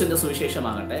 മർക്കോസിന്റെ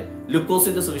സുവിശേഷമാകട്ടെ,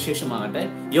 ലുക്കോസിന്റെ സുവിശേഷമാകട്ടെ,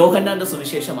 യോഹന്നാന്റെ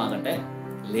സുവിശേഷമാകട്ടെ,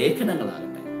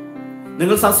 ലേഖനങ്ങളാകട്ടെ,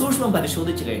 നിങ്ങൾ സസൂക്ഷ്മം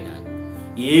പരിശോധിച്ചു കഴിഞ്ഞാൽ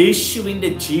യേശുവിന്റെ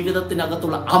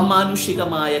ജീവിതത്തിനകത്തുള്ള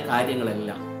അമാനുഷികമായ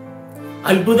കാര്യങ്ങളെല്ലാം,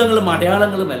 അത്ഭുതങ്ങളും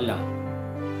അടയാളങ്ങളുമെല്ലാം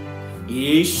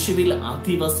യേശുവിൽ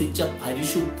അധിവസിച്ച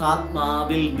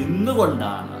പരിശുദ്ധാത്മാവിൽ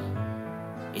നിന്നുകൊണ്ടാണ്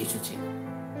യേശു ചെയ്തത്.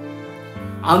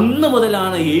 അന്ന്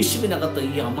മുതലാണ് യേശുവിനകത്ത്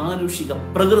ഈ അമാനുഷിക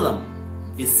പ്രകൃതം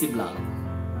വിസിബിൾ ആകുന്നത്.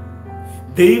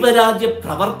 ദൈവരാജ്യ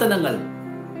പ്രവർത്തനങ്ങൾ,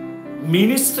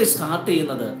 മിനിസ്ട്രി സ്റ്റാർട്ട്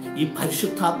ചെയ്യുന്നത് ഈ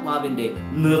പരിശുദ്ധാത്മാവിന്റെ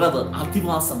നിറവ്,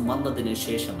 അധിവാസം വന്നതിന്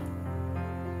ശേഷമാണ്.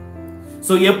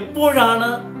 സോ എപ്പോഴാണ്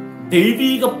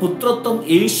ദൈവിക പുത്രത്വം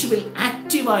യേശുവിൽ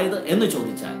ആക്റ്റീവായത് എന്ന്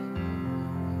ചോദിച്ചാൽ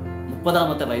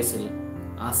 30-ാമത്തെ വയസ്സിൽ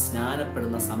ആ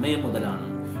സ്നാനപ്പെടുന്ന സമയം മുതലാണ്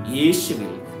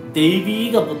യേശുവിൽ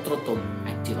ദൈവിക പുത്രത്വം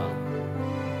ആക്റ്റീവാകുന്നത്.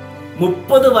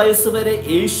 30 വയസ്സ് വരെ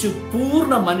യേശു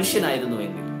പൂർണ്ണ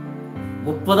മനുഷ്യനായിരുന്നുവെങ്കിൽ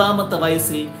 30-ാമത്തെ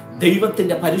വയസ്സിൽ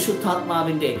ദൈവത്തിന്റെ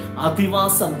പരിശുദ്ധാത്മാവിന്റെ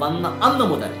അധിവാസം വന്ന അന്ന്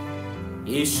മുതൽ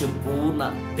യേശു പൂർണ്ണ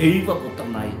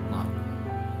ദൈവപുത്രനായി മാറി.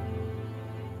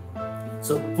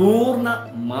 സോ പൂർണ്ണ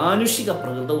മാനുഷിക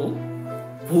പ്രകൃതവും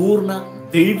പൂർണ്ണ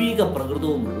ദൈവിക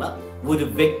പ്രകൃതവുമുള്ള ഒരു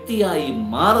വ്യക്തിയായി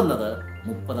മാറുന്നത്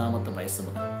 30-ാമത്തെ വയസ്സ്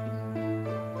മുതൽ.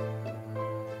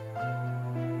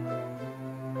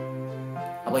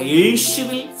 അപ്പൊ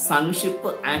യേശുവിൽ സൺഷിപ്പ്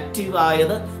ആക്റ്റീവ്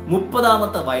ആയത്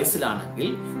 30-ാമത്തെ വയസ്സിലാണെങ്കിൽ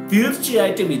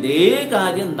തീർച്ചയായിട്ടും ഇതേ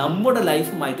കാര്യം നമ്മുടെ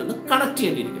ലൈഫുമായിട്ടൊന്ന് കണക്ട്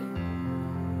ചെയ്യേണ്ടിയിരിക്കുന്നു.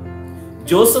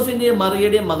 ജോസഫിന്റെയും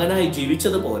മറിയയുടെയും മകനായി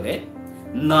ജീവിച്ചതുപോലെ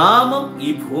നാമും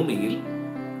ഈ ഭൂമിയിൽ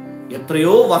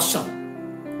എത്രയോ വർഷം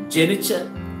ജനിച്ച്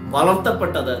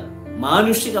വളർത്തപ്പെട്ടത്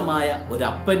മാനുഷികമായ ഒരു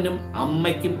അപ്പനും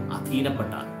അമ്മയ്ക്കും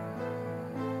അധീനപ്പെട്ടാണ്.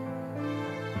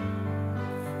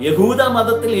 യഹൂദ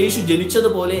മതത്തിൽ യേശു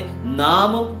ജനിച്ചതുപോലെ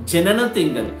നാമും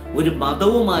ജനനത്തിങ്കൽ ഒരു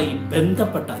മതവുമായി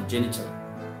ബന്ധപ്പെട്ടാണ് ജനിച്ചത്.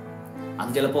 അത്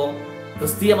ചിലപ്പോ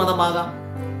ക്രിസ്തീയ മതമാകാം,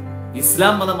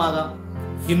 ഇസ്ലാം മതമാകാം,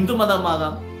 ഹിന്ദു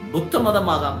മതമാകാം,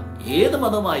 ബുദ്ധമതമാകാം, ഏത്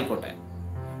മതമായിക്കോട്ടെ,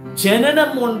 ജനനം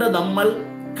കൊണ്ട് നമ്മൾ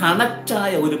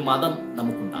കണക്റ്റായ ഒരു മതം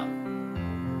നമുക്കുണ്ടാകും.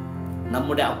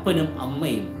 നമ്മുടെ അപ്പനും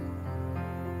അമ്മയും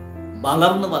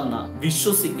വളർന്നു വന്ന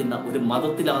വിശ്വസിക്കുന്ന ഒരു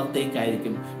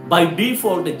മതത്തിനകത്തേക്കായിരിക്കും ബൈ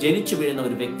ഡീഫോൾട്ട് ജനിച്ചു വീഴുന്ന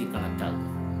ഒരു വ്യക്തി കണക്ട് ആകും.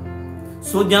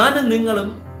 സോ ഞാനും നിങ്ങളും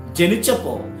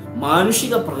ജനിച്ചപ്പോ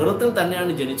മാനുഷിക പ്രകൃതത്തിൽ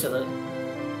തന്നെയാണ് ജനിച്ചത്.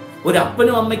 ഒരു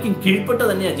അപ്പനും അമ്മയ്ക്കും കീഴ്പ്പെട്ട്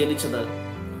തന്നെയാണ് ജനിച്ചത്.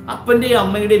 അപ്പന്റെയും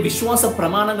അമ്മയുടെയും വിശ്വാസ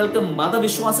പ്രമാണങ്ങൾക്കും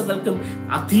മതവിശ്വാസങ്ങൾക്കും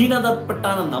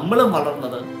അധീനതപ്പെട്ടാണ് നമ്മളും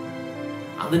വളർന്നത്.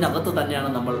 അതിനകത്ത് തന്നെയാണ്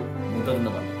നമ്മൾ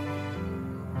മുതിർന്നു വന്നത്.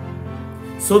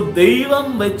 സോ ദൈവം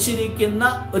വെച്ചിരിക്കുന്ന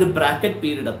ഒരു ബ്രാക്കറ്റ്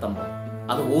പീരീഡ് എത്തുമ്പോൾ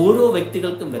അത് ഓരോ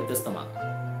വ്യക്തികൾക്കും വ്യത്യസ്തമാണ്.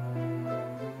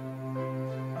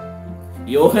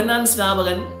 യോഹന്നാൻ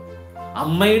സ്നാപകൻ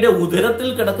അമ്മയുടെ ഉദരത്തിൽ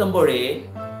കിടക്കുമ്പോഴേ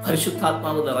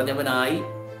പരിശുദ്ധാത്മാവ് നിറഞ്ഞവനായി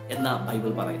എന്ന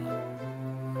ബൈബിൾ പറയുന്നു.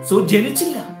 സോ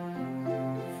ജനിച്ചില്ല,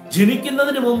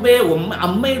 ജനിക്കുന്നതിന് മുമ്പേ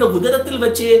അമ്മയുടെ ഉദരത്തിൽ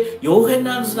വെച്ച്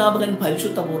യോഹന്നാൻ സ്നാപകൻ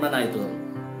പരിശുദ്ധ പൂർണ്ണനായി തീർന്നു.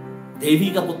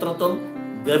 ദൈവിക പുത്രത്വം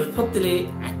ഗർഭത്തിലെ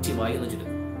ആക്റ്റീവായി എന്ന് ചുരുക്കം.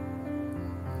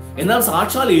 എന്നാൽ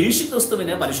സാക്ഷാൽ യേശു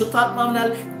ക്രിസ്തുവിന് പരിശുദ്ധാത്മാവിനാൽ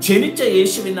ജനിച്ച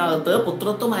യേശുവിനകത്ത്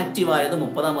പുത്രത്വം ആക്റ്റീവായത്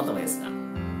 30-ാമത്തെ വയസ്സിലാണ്.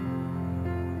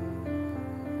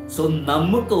 സോ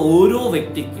നമുക്ക് ഓരോ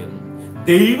വ്യക്തിക്കും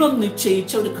ദൈവം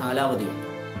നിശ്ചയിച്ച ഒരു കാലാവധിയുണ്ട്.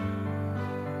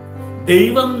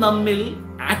 ദൈവം നമ്മിൽ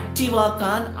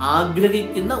ആക്റ്റീവാക്കാൻ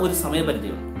ആഗ്രഹിക്കുന്ന ഒരു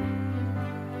സമയപരിധിയുണ്ട്.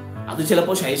 അത്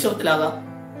ചിലപ്പോൾ ശൈശവത്തിലാകാം,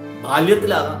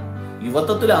 ബാല്യത്തിലാകാം,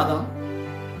 യുവത്വത്തിലാകാം,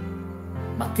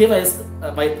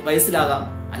 വയസ്സിലാകാം,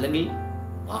 അല്ലെങ്കിൽ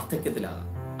വാർദ്ധക്യത്തിലാകാം.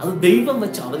 അത് ദൈവം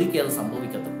വെച്ച അവധിക്ക് അത്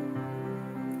സംഭവിക്കത്തുള്ളൂ.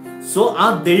 സോ ആ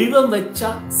ദൈവം വെച്ച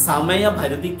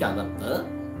സമയപരിധിക്കകത്ത്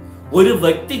ഒരു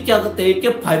വ്യക്തിക്കകത്തേക്ക്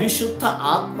പരിശുദ്ധ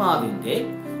ആത്മാവിന്റെ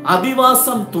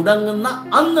അധിവാസം തുടങ്ങുന്ന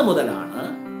അന്ന് മുതലാണ്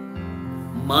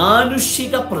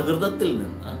മാനുഷിക പ്രകൃതത്തിൽ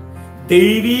നിന്ന്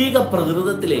ദൈവീക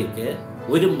പ്രകൃതത്തിലേക്ക്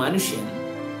ഒരു മനുഷ്യൻ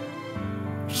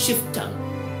ഷിഫ്റ്റ് ആകും.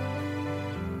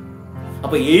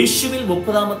 അപ്പൊ യേശുവിൽ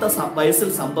 30-ാമത്തെ വയസ്സിൽ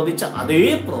സംഭവിച്ച അതേ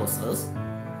പ്രോസസ്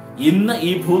ഇന്ന്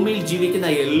ഈ ഭൂമിയിൽ ജീവിക്കുന്ന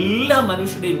എല്ലാ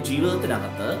മനുഷ്യരുടെയും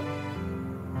ജീവിതത്തിനകത്ത്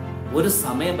ഒരു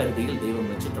സമയപരിധിയിൽ ദൈവം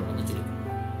വെച്ചിട്ടുണ്ടെന്ന് ചുരുക്കം.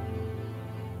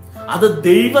 അത്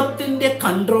ദൈവത്തിന്റെ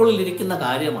കൺട്രോളിൽ ഇരിക്കുന്ന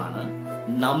കാര്യമാണ്,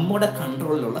 നമ്മുടെ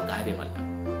കൺട്രോളിലുള്ള കാര്യമല്ല.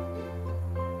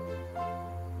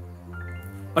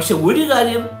 പക്ഷെ ഒരു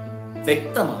കാര്യം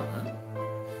വ്യക്തമാണ്,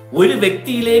 ഒരു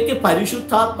വ്യക്തിയിലേക്ക്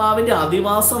പരിശുദ്ധാത്മാവിന്റെ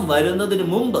അധിവാസം വരുന്നതിന്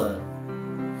മുമ്പ്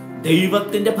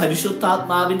ദൈവത്തിന്റെ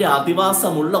പരിശുദ്ധാത്മാവിന്റെ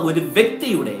അധിവാസമുള്ള ഒരു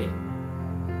വ്യക്തിയുടെ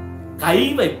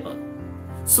കൈവയ്പ്,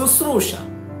 ശുശ്രൂഷ,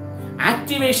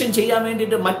 ആക്ടിവേഷൻ ചെയ്യാൻ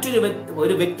വേണ്ടിയിട്ട്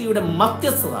ഒരു വ്യക്തിയുടെ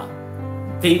മധ്യസ്ഥത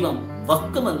ദൈവം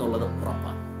വെക്കുമെന്നുള്ളത്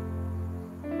ഉറപ്പാണ്.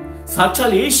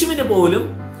 സാക്ഷാൽ യേശുവിന് പോലും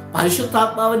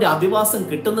പരിശുദ്ധാത്മാവിന്റെ അധിവാസം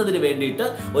കിട്ടുന്നതിന് വേണ്ടിയിട്ട്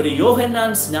ഒരു യോഹന്നാൻ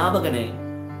സ്നാപകനെ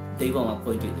ദൈവം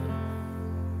അപ്പോയിന്റ് ചെയ്തു.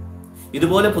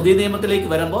 ഇതുപോലെ പുതിയ നിയമത്തിലേക്ക്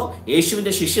വരുമ്പോൾ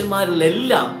യേശുവിന്റെ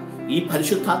ശിഷ്യന്മാരിലെല്ലാം ഈ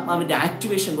പരിശുദ്ധാത്മാവിന്റെ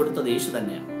ആക്ടിവേഷൻ കൊടുത്തത് യേശു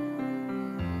തന്നെയാണ്.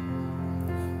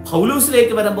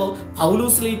 പൗലൂസിലേക്ക് വരുമ്പോൾ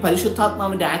പൗലൂസിൽ ഈ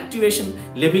പരിശുദ്ധാത്മാവിന്റെ ആക്ടിവേഷൻ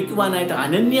ലഭിക്കുവാനായിട്ട്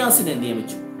അനന്യാസിനെ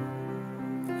നിയമിച്ചു.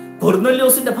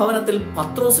 കൊർന്നല്യോസിന്റെ ഭവനത്തിൽ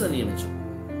പത്രോസിനെ നിയമിച്ചു.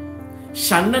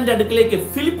 ഷണ്ണന്റെ അടുക്കിലേക്ക്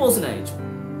ഫിലിപ്പോസിനെ അയച്ചു.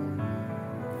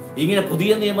 ഇങ്ങനെ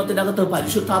പുതിയ നിയമത്തിനകത്ത്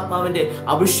പരിശുദ്ധാത്മാവിന്റെ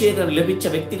അഭിഷേകം ലഭിച്ച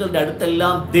വ്യക്തികളുടെ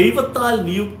അടുത്തെല്ലാം ദൈവത്താൽ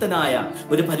നിയുക്തനായ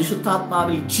ഒരു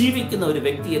പരിശുദ്ധാത്മാവിൽ ജീവിക്കുന്ന ഒരു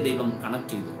വ്യക്തിയെ ദൈവം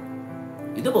കണക്ട് ചെയ്തു.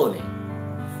 ഇതുപോലെ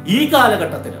ഈ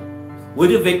കാലഘട്ടത്തിലും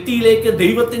ഒരു വ്യക്തിയിലേക്ക്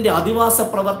ദൈവത്തിന്റെ അധിവാസ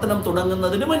പ്രവർത്തനം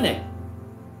തുടങ്ങുന്നതിന് മുന്നേ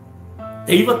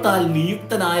ദൈവത്താൽ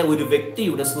നിയുക്തനായ ഒരു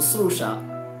വ്യക്തിയുടെ ശുശ്രൂഷ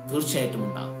തീർച്ചയായിട്ടും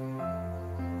ഉണ്ടാകും.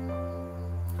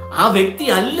 ആ വ്യക്തി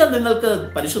അല്ല നിങ്ങൾക്ക്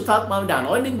പരിശുദ്ധാത്മാവിന്റെ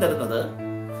അനോയിന്റിംഗ് തരുന്നത്,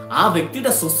 ആ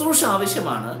വ്യക്തിയുടെ ശുശ്രൂഷ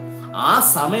ആവശ്യമാണ്. ആ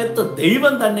സമയത്ത്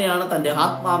ദൈവം തന്നെയാണ് തന്റെ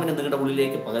ആത്മാവിനെ നിങ്ങളുടെ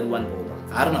ഉള്ളിലേക്ക് പകരുവാൻ പോകുന്നത്.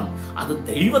 കാരണം അത്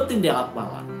ദൈവത്തിന്റെ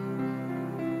ആത്മാവാണ്.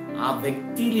 ആ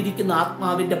വ്യക്തിയിലിരിക്കുന്ന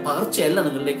ആത്മാവിന്റെ പകർച്ചയല്ല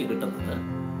നിങ്ങളിലേക്ക് കിട്ടുന്നത്.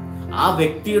 ആ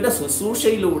വ്യക്തിയുടെ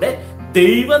ശുശ്രൂഷയിലൂടെ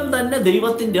ദൈവം തന്നെ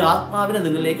ദൈവത്തിന്റെ ആത്മാവിനെ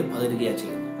നിങ്ങളിലേക്ക് പകരുകയാണ്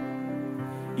ചെയ്യുന്നത്.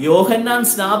 യോഹന്നാൻ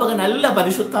സ്നാപകനല്ല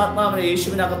പരിശുദ്ധാത്മാവിനെ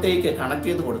യേശുവിനകത്തേക്ക് കണക്ട്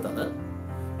ചെയ്ത് കൊടുത്തത്.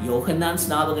 യോഹന്നാൻ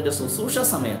സ്നാപകന്റെ ശുശ്രൂഷ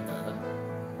സമയത്ത്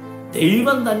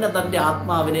ദൈവം തന്നെ തന്റെ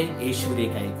ആത്മാവിനെ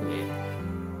യേശുവിലേക്ക് അയക്കുകയാണ്.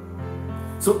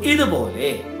 സോ ഇതുപോലെ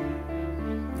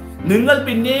നിങ്ങൾ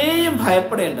പിന്നെയും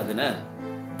ഭയപ്പെടേണ്ടതിന്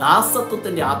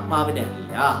ദാസത്വത്തിന്റെ ആത്മാവിനെ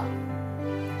അല്ല.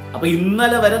 അപ്പൊ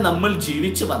ഇന്നലെ വരെ നമ്മൾ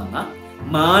ജീവിച്ചു വന്ന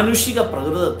മാനുഷിക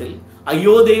പ്രകൃതത്തിൽ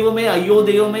അയ്യോ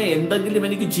ദൈവമേ എന്തെങ്കിലും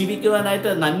എനിക്ക്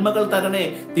ജീവിക്കുവാനായിട്ട് നന്മകൾ തരണേ,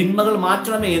 തിന്മകൾ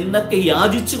മാറ്റണമേ എന്നൊക്കെ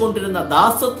യാചിച്ചു കൊണ്ടിരുന്ന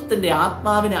ദാസത്വത്തിന്റെ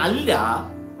ആത്മാവിനെ അല്ല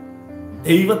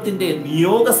ദൈവത്തിന്റെ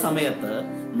നിയോഗ സമയത്ത്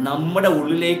നമ്മുടെ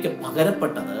ഉള്ളിലേക്ക്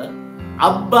പകരപ്പെട്ടത്.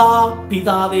 അബ്ബാ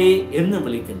പിതാവേ എന്ന്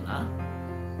വിളിക്കുന്ന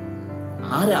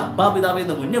ആരെ അബ്ബാ പിതാവേ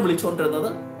എന്ന് മുന്നേ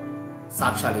വിളിച്ചുകൊണ്ടിരുന്നത്?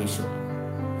 സാക്ഷാൽ യേശു.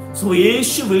 സോ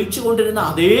യേശു വിളിച്ചുകൊണ്ടിരുന്ന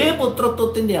അതേ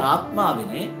പുത്രത്വത്തിന്റെ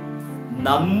ആത്മാവിനെ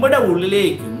നമ്മുടെ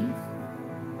ഉള്ളിലേക്കും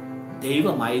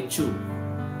ദൈവം അയച്ചു.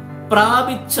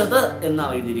 പ്രാപിച്ചത്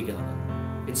എന്നാണ് എഴുതിയിരിക്കുന്നത്.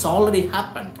 It's already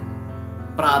happened.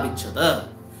 പ്രാപിച്ചത്.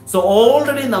 സോ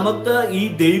ഓൾറെഡി നമുക്ക് ഈ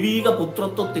ദൈവീക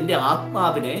പുത്രത്വത്തിന്റെ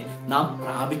ആത്മാവിനെ നാം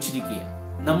പ്രാപിച്ചിരിക്കുക.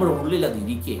 നമ്മുടെ ഉള്ളിൽ അത്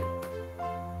ഇരിക്കുക.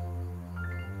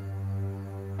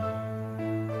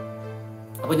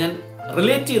 അപ്പൊ ഞാൻ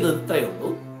റിലേറ്റ് ചെയ്തത് ഇത്രയേ ഉള്ളൂ.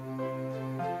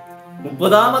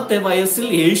 30-ാമത്തെ വയസ്സിൽ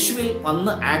യേശുവിൽ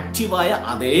വന്ന് ആക്റ്റീവായ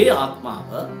അതേ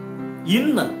ആത്മാവ്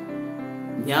ഇന്ന്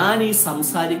ഞാൻ ഈ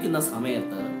സംസാരിക്കുന്ന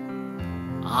സമയത്ത്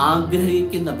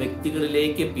ആഗ്രഹിക്കുന്ന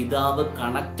വ്യക്തികളിലേക്ക് പിതാവ്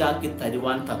കണക്റ്റാക്കി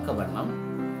തരുവാൻ തക്കവണ്ണം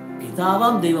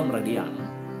പിതാവാം ദൈവം റെഡിയാണ്.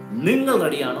 നിങ്ങൾ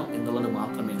റെഡിയാണോ എന്നുള്ളത്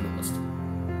മാത്രമേ ഉള്ളൂ ക്വസ്റ്റ്യൻ.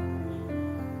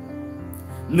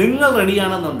 നിങ്ങൾ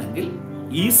റെഡിയാണെന്നുണ്ടെങ്കിൽ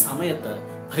ഈ സമയത്ത്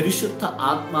പരിശുദ്ധ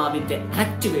ആത്മാവിന്റെ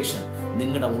ആക്ടിവേഷൻ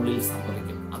നിങ്ങളുടെ ഉള്ളിൽ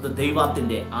സംഭവിക്കും. അത്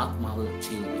ദൈവത്തിന്റെ ആത്മാവ്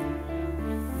ചെയ്യുക.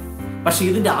 പക്ഷെ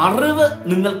ഇതിന്റെ അറിവ്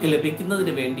നിങ്ങൾക്ക്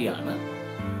ലഭിക്കുന്നതിന് വേണ്ടിയാണ്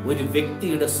ഒരു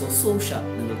വ്യക്തിയുടെ ശുശ്രൂഷ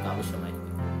നിങ്ങൾക്ക്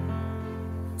ആവശ്യമായിരിക്കും.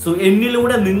 സോ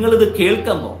എന്നിലൂടെ നിങ്ങളിത്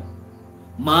കേൾക്കുമ്പോൾ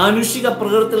മാനുഷിക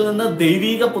പ്രകൃതത്തിൽ നിന്ന്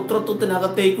ദൈവീക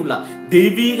പുത്രത്വത്തിനകത്തേക്കുള്ള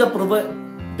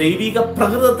ദൈവീക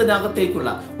പ്രകൃതത്തിനകത്തേക്കുള്ള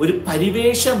ഒരു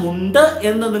പരിവേഷമുണ്ട്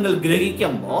എന്ന് നിങ്ങൾ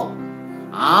ഗ്രഹിക്കുമ്പോൾ,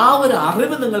 ആ ഒരു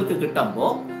അറിവ് നിങ്ങൾക്ക്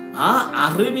കിട്ടുമ്പോൾ, ആ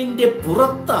അറിവിന്റെ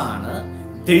പുറത്താണ്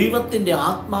ദൈവത്തിന്റെ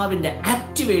ആത്മാവിന്റെ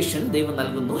ആക്ടിവേഷൻ ദൈവം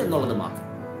നൽകുന്നു എന്നുള്ളത് മാത്രം.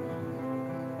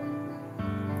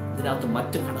 ഇതിനകത്ത്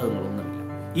മറ്റ് ഘടകങ്ങളൊന്നുമില്ല.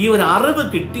 ഈ ഒരു അറിവ്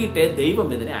കിട്ടിയിട്ടേ ദൈവം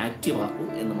ഇതിനെ ആക്റ്റീവ് ആക്കൂ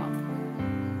എന്ന് മാത്രം.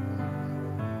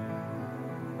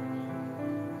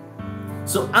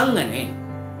 സോ അങ്ങനെ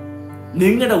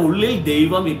നിങ്ങളുടെ ഉള്ളിൽ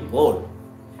ദൈവം ഇപ്പോൾ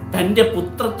തന്റെ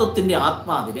പുത്രത്വത്തിന്റെ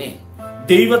ആത്മാവിനെ,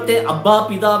 ദൈവത്തെ അബ്ബാ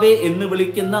പിതാവേ എന്ന്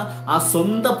വിളിക്കുന്ന ആ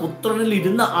സ്വന്തം പുത്രനിൽ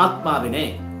ഇരുന്ന ആത്മാവിനെ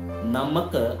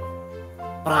നമുക്ക്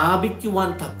പ്രാപിക്കുവാൻ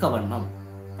തക്കവണ്ണം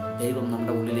ദൈവം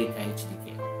നമ്മുടെ ഉള്ളിലേക്ക്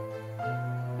അയച്ചിരിക്കുക.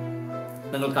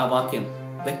 നിങ്ങൾക്ക് ആ വാക്യം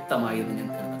വ്യക്തമായി എന്ന് ഞാൻ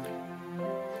കരുതട്ടെ.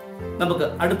 നമുക്ക്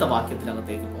അടുത്ത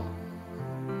വാക്യത്തിനകത്തേക്ക് പോകാം.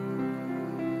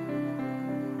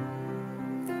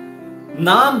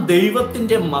 നാം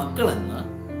ദൈവത്തിന്റെ മക്കളെന്ന്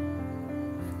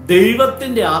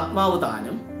ദൈവത്തിന്റെ ആത്മാവ്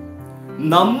താനും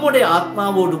നമ്മുടെ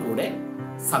ആത്മാവോടുകൂടെ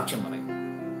സാക്ഷ്യം പറയും.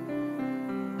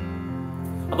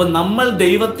 അപ്പൊ നമ്മൾ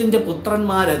ദൈവത്തിന്റെ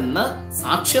പുത്രന്മാരെന്ന്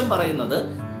സാക്ഷ്യം പറയുന്നത്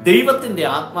ദൈവത്തിന്റെ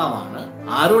ആത്മാവാണ്.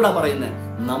 ആരോടാ പറയുന്നത്?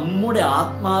 നമ്മുടെ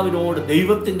ആത്മാവിനോട്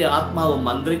ദൈവത്തിന്റെ ആത്മാവ്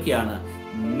മന്ത്രിക്കുകയാണ്,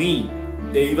 നീ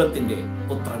ദൈവത്തിന്റെ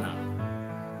പുത്രനാണ്.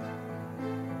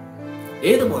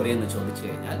 ഏതുപോലെ എന്ന് ചോദിച്ചു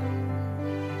കഴിഞ്ഞാൽ,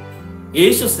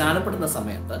 യേശു സ്നാനപ്പെടുന്ന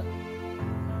സമയത്ത്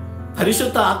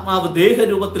പരിശുദ്ധ ആത്മാവ്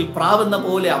ദേഹരൂപത്തിൽ പ്രാവെന്ന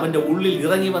പോലെ അവന്റെ ഉള്ളിൽ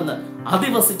ഇറങ്ങി വന്ന്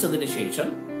അധിവസിച്ചതിന് ശേഷം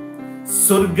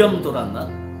സ്വർഗം തുറന്ന്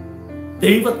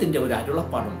ദൈവത്തിന്റെ ഒരു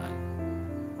അരുളപ്പാടുണ്ടായി.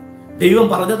 ദൈവം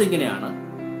പറഞ്ഞത് ഇങ്ങനെയാണ്,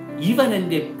 ഇവൻ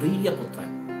എന്റെ പ്രിയപുത്രൻ,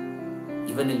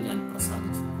 ഇവനിൽ ഞാൻ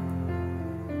പ്രസാദിച്ചു.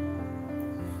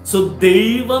 സോ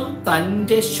ദൈവം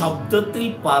തന്റെ ശബ്ദത്തിൽ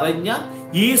പറഞ്ഞ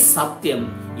ഈ സത്യം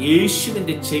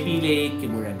യേശുവിന്റെ ചെവിയിലേക്ക്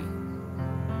മുഴങ്ങി.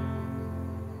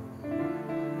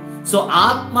 സോ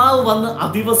ആത്മാവ് വന്ന്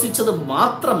അധിവസിച്ചത്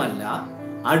മാത്രമല്ല,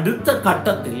 അടുത്ത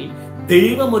ഘട്ടത്തിൽ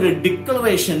ദൈവം ഒരു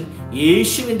ഡിക്ലറേഷൻ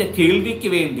യേശുവിന്റെ കേൾവിക്ക്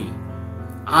വേണ്ടി,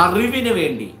 അറിവിന്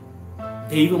വേണ്ടി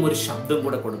ദൈവം ഒരു ശബ്ദം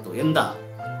കൂടെ കൊടുത്തു. എന്താ?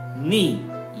 നീ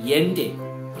എന്റെ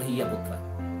പ്രിയപുത്രൻ.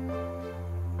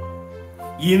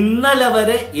 ഇന്നലെ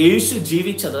വരെ യേശു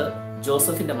ജീവിച്ചത്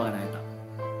ജോസഫിന്റെ മകനായിട്ടാണ്.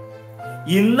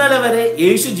 ഇന്നലെ വരെ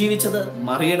യേശു ജീവിച്ചത്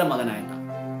മറിയയുടെ മകനായിട്ടാണ്.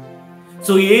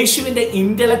 സോ യേശുവിന്റെ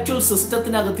ഇന്റലക്ച്വൽ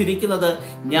സിസ്റ്റത്തിനകത്തിരിക്കുന്നത്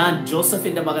ഞാൻ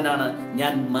ജോസഫിന്റെ മകനാണ്,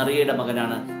 ഞാൻ മറിയയുടെ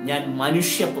മകനാണ്, ഞാൻ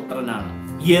മനുഷ്യപുത്രനാണ്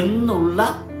എന്നുള്ള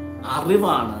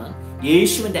അറിവാണ്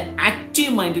യേശുവിന്റെ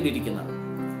ആക്റ്റീവ് മൈൻഡിൽ ഇരിക്കുന്നത്.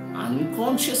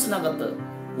 അൺകോൺഷ്യസിനകത്ത്,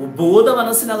 ഉബോധ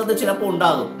മനസ്സിനകത്ത് ചിലപ്പോൾ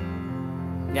ഉണ്ടാകും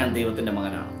ഞാൻ ദൈവത്തിന്റെ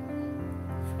മകനാണ്.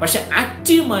 പക്ഷെ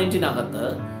ആക്റ്റീവ് മൈൻഡിനകത്ത്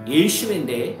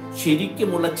യേശുവിന്റെ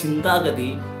ശരിക്കുമുള്ള ചിന്താഗതി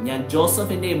ഞാൻ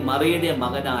ജോസഫിന്റെയും മറിയയുടെയും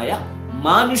മകനായ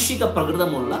മാനുഷിക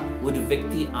പ്രകൃതമുള്ള ഒരു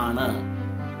വ്യക്തി ആണ്.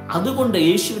 അതുകൊണ്ട്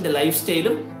യേശുവിന്റെ ലൈഫ്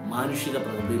സ്റ്റൈലും മാനുഷിക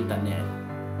പ്രകൃതിയിൽ തന്നെയായിരുന്നു.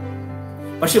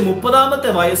 പക്ഷെ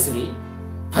 30-ാമത്തെ വയസ്സിൽ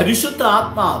പരിശുദ്ധ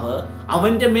ആത്മാവ്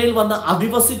അവന്റെ മേൽ വന്ന്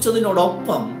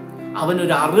അധിവസിച്ചതിനോടൊപ്പം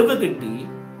അവനൊരു അറിവ് കിട്ടി.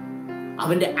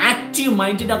 അവന്റെ ആക്റ്റീവ്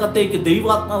മൈൻഡിനകത്തേക്ക്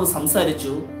ദൈവാത്മാവ്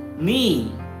സംസാരിച്ചു, നീ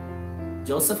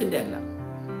ജോസഫിന്റെ അല്ല,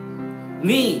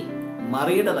 നീ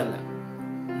മറിയയുടേതല്ല,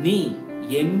 നീ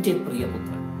എന്റെ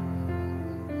പ്രിയപുത്രൻ.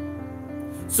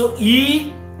 സോ ഈ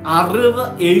അറിവ്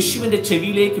യേശുവിന്റെ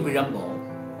ചെവിയിലേക്ക് വീഴുമ്പോൾ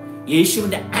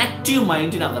യേശുവിന്റെ active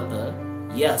മൈൻഡിനകത്ത്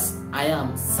yes, I am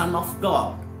son of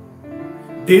God,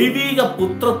 ദൈവിക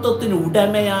പുത്രത്വത്തിന്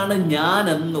ഉടമയാണ് ഞാൻ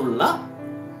എന്നുള്ള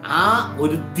ആ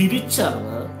ഒരു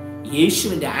തിരിച്ചറിവ്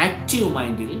യേശുവിന്റെ ആക്റ്റീവ്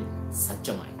മൈൻഡിൽ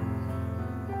സജ്ജമായി.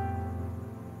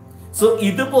 സോ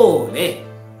ഇതുപോലെ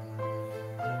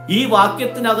ഈ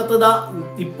വാക്യത്തിനകത്ത്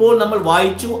ഇപ്പോൾ നമ്മൾ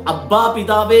വായിച്ചു, അബ്ബാ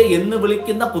പിതാവേ എന്ന്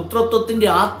വിളിക്കുന്ന പുത്രത്വത്തിന്റെ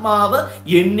ആത്മാവ്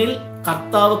എന്നിൽ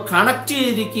കർത്താവ് കണക്ട്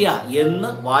ചെയ്തിരിക്കുക എന്ന്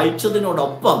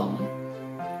വായിച്ചതിനോടൊപ്പം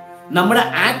നമ്മുടെ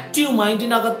ആക്റ്റീവ്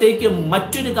മൈൻഡിനകത്തേക്ക്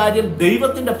മറ്റൊരു കാര്യം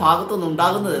ദൈവത്തിന്റെ ഭാഗത്തു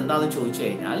നിന്നുണ്ടാകുന്നത് എന്താണെന്ന് ചോദിച്ചു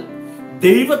കഴിഞ്ഞാൽ,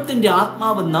 ദൈവത്തിന്റെ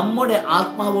ആത്മാവ് നമ്മുടെ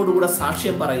ആത്മാവോടുകൂടെ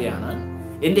സാക്ഷ്യം പറയുകയാണ്.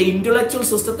 എൻ്റെ ഇന്റലക്ച്വൽ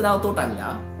സിസ്റ്റത്തിനകത്തോട്ടല്ല,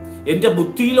 എൻ്റെ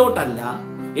ബുദ്ധിയിലോട്ടല്ല,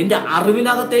 എൻ്റെ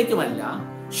അറിവിനകത്തേക്കുമല്ല,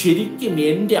 ശരിക്കും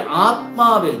എൻ്റെ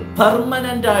ആത്മാവിൽ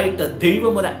പെർമനന്റ് ആയിട്ട്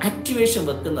ദൈവം ഒരു ആക്ടിവേഷൻ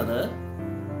വെക്കുന്നത്.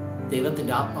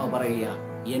 ദൈവത്തിന്റെ ആത്മാവ് പറയുക,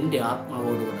 എൻ്റെ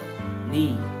ആത്മാവോടുകൂടെ നീ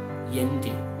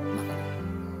എൻ്റെ മകൻ,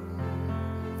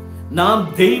 നാം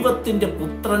ദൈവത്തിന്റെ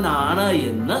പുത്രനാണ്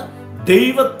എന്ന്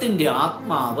ദൈവത്തിന്റെ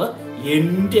ആത്മാവ്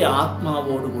എൻ്റെ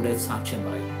ആത്മാവോടുകൂടെ സാക്ഷ്യം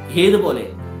പറയും. ഏതുപോലെ?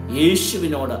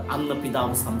 യേശുവിനോട് അന്ന്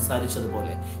പിതാവ്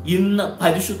സംസാരിച്ചതുപോലെ ഇന്ന്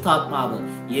പരിശുദ്ധാത്മാവ്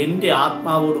എൻ്റെ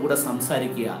ആത്മാവോടുകൂടെ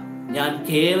സംസാരിക്കുക. ഞാൻ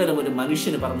കേവലം ഒരു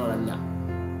മനുഷ്യന് പറഞ്ഞതല്ല,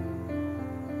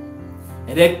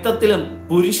 രക്തത്തിലും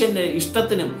പുരുഷന്റെ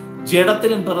ഇഷ്ടത്തിനും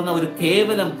ജഡത്തിലും പിറന്ന ഒരു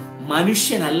കേവലം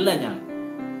മനുഷ്യനല്ല ഞാൻ,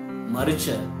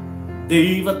 മറിച്ച്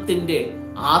ദൈവത്തിന്റെ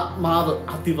ആത്മാവ്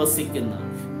അധിവസിക്കുന്ന,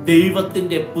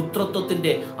 ദൈവത്തിന്റെ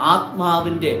പുത്രത്വത്തിന്റെ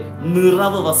ആത്മാവിന്റെ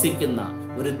നിറവ് വസിക്കുന്ന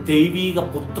ഒരു ദൈവിക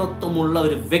പുത്രത്വമുള്ള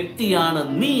ഒരു വ്യക്തിയാണ്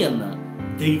നീ എന്ന്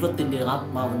ദൈവത്തിന്റെ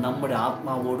ആത്മാവ് നമ്മുടെ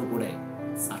ആത്മാവോടുകൂടെ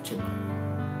സാക്ഷ്യം പറയും.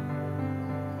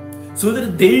 സോ ഇതൊരു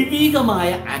ദൈവികമായ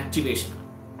ആക്ടിവേഷൻ.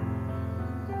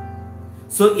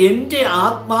 സോ എൻ്റെ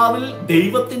ആത്മാവിൽ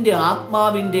ദൈവത്തിന്റെ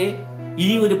ആത്മാവിന്റെ ഈ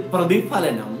ഒരു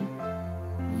പ്രതിഫലനം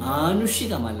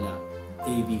മാനുഷികമല്ല,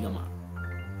 ദൈവികമാണ്.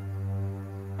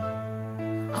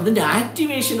 അതിന്റെ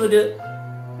ആക്ടിവേഷൻ ഒരു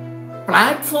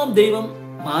പ്ലാറ്റ്ഫോം ദൈവം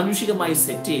മാനുഷികമായി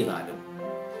സെറ്റ് ചെയ്താലും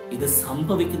ഇത്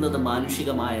സംഭവിക്കുന്നത്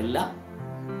മാനുഷികമായല്ല,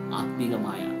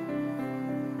 ആത്മീകമായാണ്.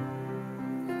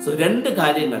 സോ രണ്ട്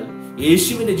കാര്യങ്ങൾ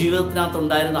യേശുവിന്റെ ജീവിതത്തിനകത്ത്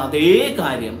ഉണ്ടായിരുന്ന അതേ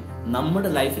കാര്യം നമ്മുടെ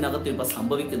ലൈഫിനകത്ത് ഇപ്പൊ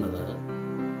സംഭവിക്കുന്നത്,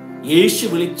 യേശു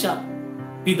വിളിച്ച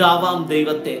പിതാവാം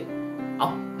ദൈവത്തെ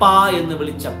അപ്പ എന്ന്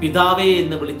വിളിച്ച, പിതാവേ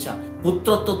എന്ന് വിളിച്ച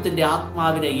പുത്രത്വത്തിന്റെ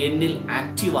ആത്മാവിനെ എന്നിൽ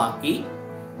ആക്റ്റീവാക്കി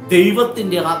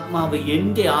ദൈവത്തിന്റെ ആത്മാവ്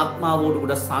എന്റെ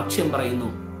ആത്മാവോടുകൂടെ സാക്ഷ്യം പറയുന്നു,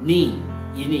 നീ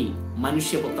ഇനി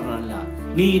മനുഷ്യപുത്രനല്ല,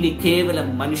 നീ ഇനി കേവലം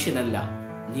മനുഷ്യനല്ല,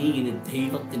 നീ ഇനി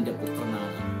ദൈവത്തിന്റെ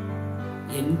പുത്രനാണ്.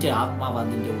 എന്റെ ആത്മാവാണ്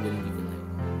നിന്റെ ഉള്ളിലിരിക്കുന്നത്.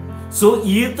 സോ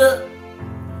ഇത്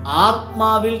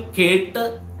ആത്മാവിൽ കേട്ട്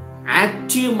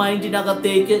ആക്റ്റീവ്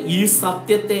മൈൻഡിനകത്തേക്ക് ഈ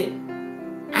സത്യത്തെ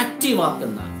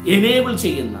ആക്റ്റീവാക്കുന്ന, എനേബിൾ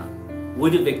ചെയ്യുന്ന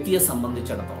ഒരു വ്യക്തിയെ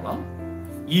സംബന്ധിച്ചിടത്തോളം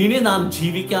ഇനി നാം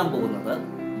ജീവിക്കാൻ പോകുന്നത്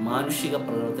മാനുഷിക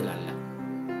പ്രകൃതത്തിലല്ല.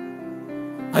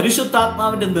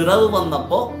 പരിശുദ്ധാത്മാവിന്റെ നിറവ്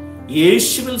വന്നപ്പോ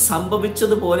യേശുവിൽ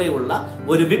സംഭവിച്ചതുപോലെയുള്ള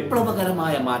ഒരു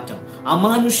വിപ്ലവകരമായ മാറ്റം,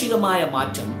 അമാനുഷികമായ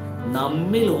മാറ്റം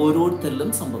നമ്മിൽ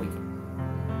ഓരോരുത്തരിലും സംഭവിക്കും.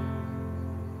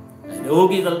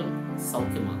 രോഗികൾ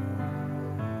സൗഖ്യമാകും,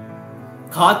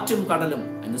 കാറ്റും കടലും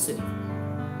അനുസരിക്കും.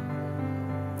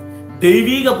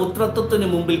 ദൈവിക പുത്രത്വത്തിന്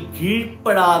മുമ്പിൽ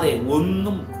കീഴ്പ്പെടാതെ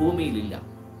ഒന്നും ഭൂമിയിലില്ല.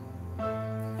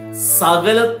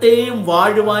 സകലത്തെയും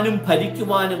വാഴുവാനും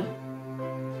ഭരിക്കുവാനും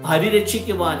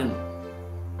പരിരക്ഷിക്കുവാനും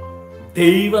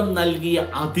ദൈവം നൽകിയ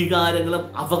അധികാരങ്ങളും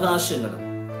അവകാശങ്ങളും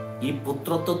ഈ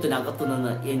പുത്രത്വത്തിനകത്തു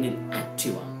നിന്ന് എന്നിൽ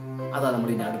ആക്റ്റീവാണ്. അതാ നമ്മൾ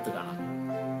ഇനി അടുത്ത് കാണാം.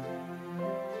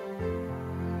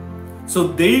 സോ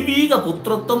ദൈവിക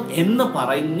പുത്രത്വം എന്ന്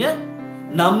പറഞ്ഞ്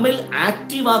നമ്മിൽ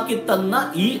ആക്റ്റീവാക്കി തന്ന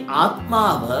ഈ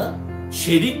ആത്മാവ്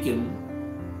ശരിക്കും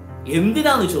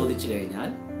എന്തിനാന്ന് ചോദിച്ചു കഴിഞ്ഞാൽ,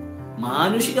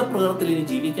 മാനുഷിക പ്രകൃതത്തിൽ ഇനി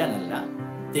ജീവിക്കാനല്ല,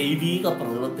 ദൈവിക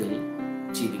പ്രകൃതത്തിൽ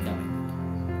ജീവിക്കാൻ വേണ്ടി.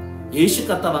 യേശു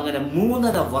കർത്താവ് അങ്ങനെ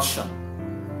 3.5 വർഷം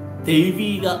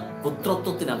ദൈവിക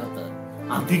പുത്രത്വത്തിനകത്ത്,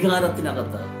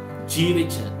 അധികാരത്തിനകത്ത്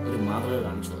ജീവിച്ച് ഒരു മാതൃക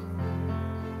കാണിച്ചു.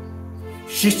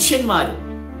 ശിഷ്യന്മാരും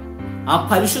ആ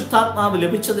പരിശുദ്ധാത്മാവ്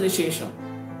ലഭിച്ചതിന് ശേഷം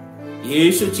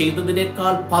യേശു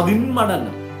ചെയ്തതിനേക്കാൾ 10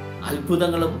 മടങ്ങ്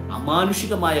അത്ഭുതങ്ങളും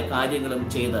അമാനുഷികമായ കാര്യങ്ങളും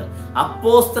ചെയ്ത്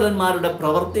അപ്പോസ്തലന്മാരുടെ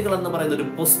പ്രവർത്തികൾ എന്ന് പറയുന്ന ഒരു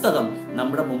പുസ്തകം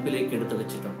നമ്മുടെ മുമ്പിലേക്ക് എടുത്തു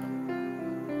വെച്ചിട്ടുണ്ട്.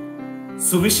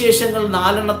 സുവിശേഷങ്ങൾ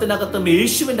 4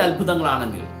 യേശുവിന്റെ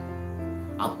അത്ഭുതങ്ങളാണെങ്കിൽ,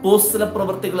 അപ്പോസ്തല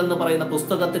പ്രവർത്തികൾ എന്ന് പറയുന്ന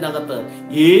പുസ്തകത്തിനകത്ത്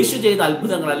യേശു ചെയ്ത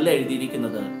അത്ഭുതങ്ങളല്ല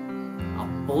എഴുതിയിരിക്കുന്നത്,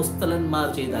 അപ്പോസ്തലന്മാർ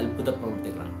ചെയ്ത അത്ഭുത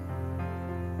പ്രവർത്തികളാണ്.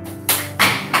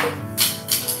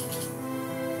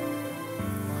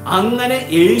 അങ്ങനെ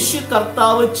യേശു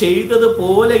കർത്താവ്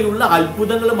ചെയ്തതുപോലെയുള്ള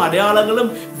അത്ഭുതങ്ങളും അടയാളങ്ങളും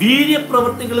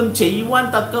വീര്യപ്രവൃത്തികളും ചെയ്യുവാൻ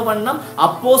തക്കവണ്ണം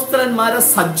അപ്പോസ്തലന്മാരെ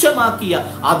സജ്ജമാക്കിയ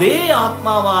അതേ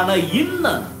ആത്മാവാണ്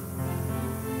ഇന്ന്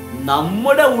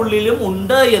നമ്മുടെ ഉള്ളിലും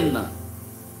ഉണ്ട് എന്ന്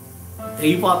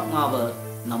ദൈവാത്മാവ്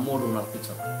നമ്മോട്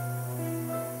ഉണർത്തിച്ചത്.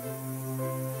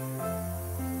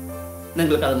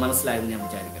 നിങ്ങൾക്ക് അത് മനസ്സിലായെന്ന് ഞാൻ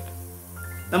വിചാരിക്കട്ടെ.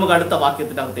 നമുക്ക് അടുത്ത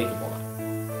വാക്യത്തിന്റെ അകത്തേക്ക് പോകാം.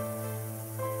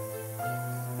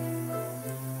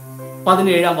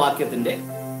 17-ാം വാക്യത്തിന്റെ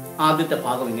ആദ്യത്തെ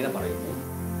ഭാഗം ഇങ്ങനെ പറയുന്നു: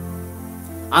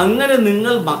 അങ്ങനെ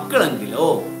നിങ്ങൾ മക്കളെങ്കിലോ,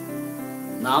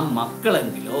 നാം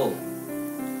മക്കളെങ്കിലോ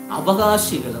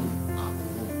അവകാശികളും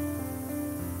ആകുന്നു,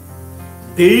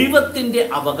 ദൈവത്തിന്റെ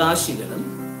അവകാശികളും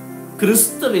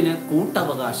ക്രിസ്തുവിന്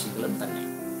കൂട്ടവകാശികളും തന്നെ.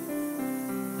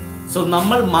 സോ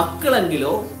നമ്മൾ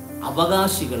മക്കളെങ്കിലോ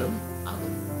അവകാശികളും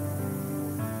ആകുന്നു.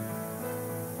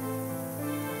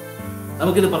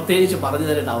 നമുക്കിത് പ്രത്യേകിച്ച് പറഞ്ഞു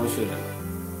തരേണ്ട ആവശ്യമില്ല.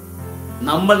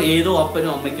 നമ്മൾ ഏതോ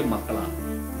അപ്പനും അമ്മയ്ക്കും മക്കളാണ്.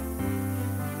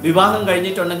 വിവാഹം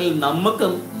കഴിഞ്ഞിട്ടുണ്ടെങ്കിൽ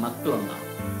നമുക്കും മക്കളുണ്ടാകും.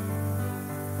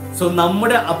 സോ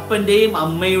നമ്മുടെ അപ്പന്റെയും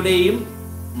അമ്മയുടെയും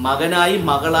മകനായി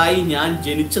മകളായി ഞാൻ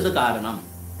ജനിച്ചത് കാരണം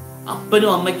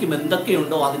അപ്പനും അമ്മയ്ക്കും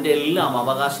എന്തൊക്കെയുണ്ടോ അതിന്റെ എല്ലാം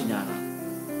അവകാശം ഞാനാണ്.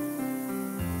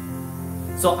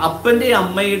 സോ അപ്പന്റെയും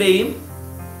അമ്മയുടെയും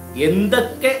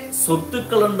എന്തൊക്കെ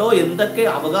സ്വത്തുക്കളുണ്ടോ, എന്തൊക്കെ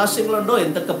അവകാശങ്ങളുണ്ടോ,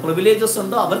 എന്തൊക്കെ പ്രിവിലേജസ്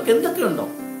ഉണ്ടോ, അവർക്ക് എന്തൊക്കെയുണ്ടോ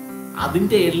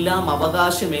അതിന്റെ എല്ലാം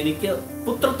അവകാശം എനിക്ക്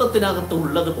പുത്രത്വത്തിനകത്ത്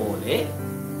ഉള്ളതുപോലെ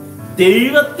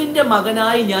ദൈവത്തിന്റെ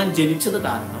മകനായി ഞാൻ ജനിച്ചത്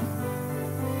കാരണം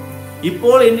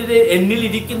ഇപ്പോൾ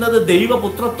എന്നിലിരിക്കുന്നത്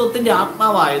ദൈവപുത്രത്വത്തിന്റെ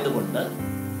ആത്മാവായതുകൊണ്ട്,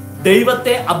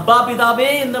 ദൈവത്തെ അബ്ബാ പിതാവേ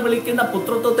എന്ന് വിളിക്കുന്ന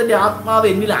പുത്രത്വത്തിന്റെ ആത്മാവ്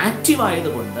എന്നിൽ ആക്റ്റീവ്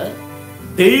ആയതുകൊണ്ട്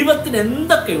ദൈവത്തിന്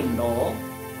എന്തൊക്കെയുണ്ടോ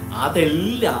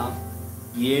അതെല്ലാം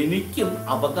എനിക്കും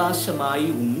അവകാശമായി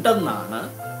ഉണ്ടെന്നാണ്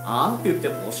ആദ്യത്തെ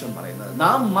പോർഷൻ പറയുന്നത്.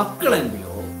 നാം മക്കളെങ്കിലോ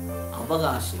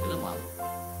അവകാശികളുമാകും.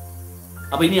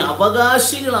 അപ്പൊ ഇനി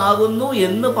അവകാശികളാകുന്നു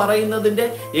എന്ന് പറയുന്നതിന്റെ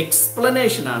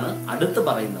എക്സ്പ്ലനേഷനാണ് അടുത്ത്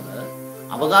പറയുന്നത്.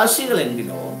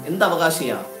 അവകാശികളെങ്കിലോ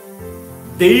എന്തവകാശിയാ?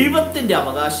 ദൈവത്തിന്റെ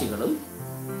അവകാശികളും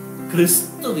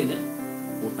ക്രിസ്തുവിന്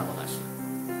കൂട്ടവകാശികൾ.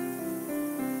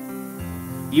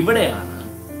 ഇവിടെയാണ്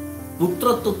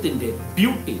പുത്രത്വത്തിന്റെ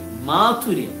ബ്യൂട്ടി,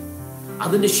 മാധുര്യം,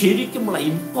 അതിന്റെ ശരിക്കുമുള്ള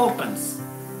ഇമ്പോർട്ടൻസ്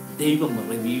ദൈവം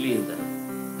റിവീൽ ചെയ്തത്.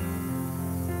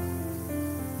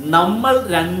 നമ്മൾ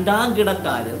 2ാം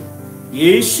കിടക്കാരും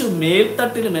യേശു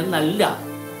മേൽത്തട്ടിലും എന്നല്ല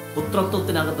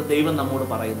പുത്രത്വത്തിനകത്ത് ദൈവം നമ്മോട്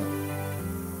പറയുന്നത്.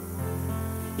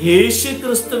 യേശു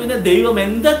ക്രിസ്തുവിന് ദൈവം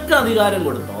എന്തൊക്കെ അധികാരം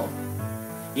കൊടുത്തോ,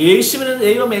 യേശുവിന്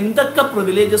ദൈവം എന്തൊക്കെ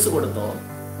പ്രിവിലേജസ് കൊടുത്തോ,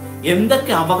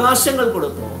 എന്തൊക്കെ അവകാശങ്ങൾ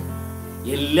കൊടുത്തോ,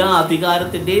 എല്ലാ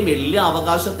അധികാരത്തിന്റെയും എല്ലാ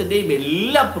അവകാശത്തിന്റെയും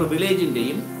എല്ലാ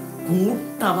പ്രിവിലേജിന്റെയും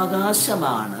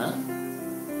കൂട്ടവകാശമാണ്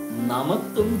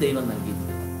നമുക്കും ദൈവം നൽകിയിരിക്കുന്നത്.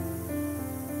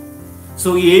 സോ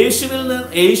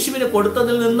യേശുവിന്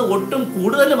കൊടുത്തതിൽ നിന്ന് ഒട്ടും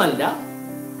കൂടുതലുമല്ല,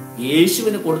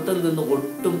 യേശുവിന് കൊടുത്തതിൽ നിന്ന്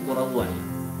ഒട്ടും കുറവുമല്ല.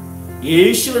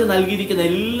 യേശുവിന് നൽകിയിരിക്കുന്ന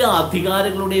എല്ലാ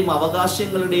അധികാരങ്ങളുടെയും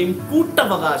അവകാശങ്ങളുടെയും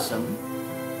കൂട്ടവകാശം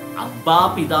അബ്ബാ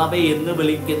പിതാവേ എന്ന്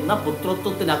വിളിക്കുന്ന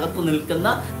പുത്രത്വത്തിനകത്ത് നിൽക്കുന്ന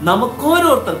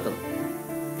നമുക്കോരോരുത്തർക്കും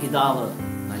പിതാവ്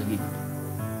നൽകിയിരിക്കുന്നു.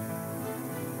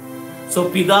 സോ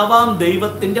പിതാവാം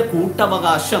ദൈവത്തിന്റെ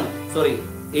കൂട്ടവകാശം,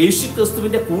 യേശു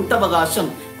ക്രിസ്തുവിന്റെ കൂട്ടവകാശം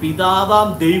പിതാവാം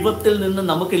ദൈവത്തിൽ നിന്ന്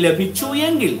നമുക്ക് ലഭിച്ചു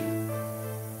എങ്കിൽ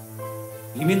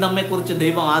ഇനി നമ്മെക്കുറിച്ച്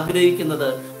ദൈവം ആഗ്രഹിക്കുന്നത്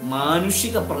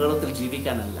മാനുഷിക പ്രകൃതത്തിൽ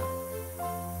ജീവിക്കാനല്ല.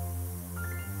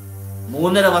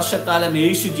 3.5 വർഷക്കാലം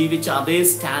യേശു ജീവിച്ച അതേ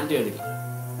സ്റ്റാൻഡേർഡിൽ,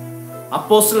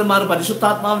 അപ്പോസ്തലന്മാർ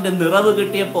പരിശുദ്ധാത്മാവിന്റെ നിറവ്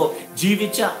കിട്ടിയപ്പോൾ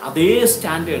ജീവിച്ച അതേ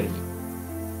സ്റ്റാൻഡേർഡിൽ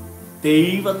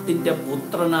ദൈവത്തിന്റെ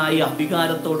പുത്രനായ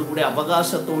അധികാരത്തോടുകൂടെ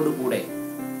അവകാശത്തോടുകൂടെ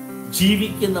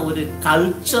ജീവിക്കുന്ന ഒരു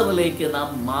കൾച്ചറിലേക്ക് നാം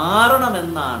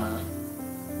മാറണമെന്നാണ്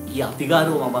ഈ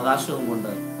അധികാരവും അവകാശവും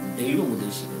കൊണ്ട് ദൈവം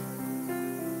ഉദ്ദേശിക്കുന്നത്.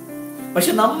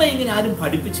 പക്ഷെ നമ്മെ ഇങ്ങനെ ആരും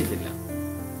പഠിപ്പിച്ചിട്ടില്ല.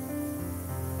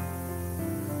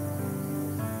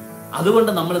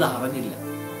 അതുകൊണ്ട് നമ്മളിത് അറിഞ്ഞില്ല.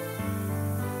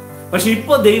 പക്ഷെ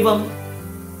ഇപ്പൊ ദൈവം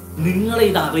നിങ്ങളെ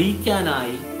ഇത്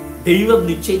അറിയിക്കാനായി ദൈവം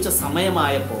നിശ്ചയിച്ച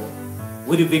സമയമായപ്പോ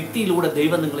ഒരു വ്യക്തിയിലൂടെ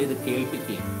ദൈവം നിങ്ങളെ ഇത്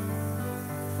കേൾപ്പിക്കുകയും,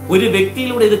 ഒരു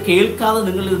വ്യക്തിയിലൂടെ ഇത് കേൾക്കാതെ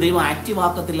നിങ്ങൾ ഇത് ദൈവം ആക്റ്റീവ്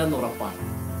ആക്കത്തില്ലെന്ന് ഉറപ്പാണ്.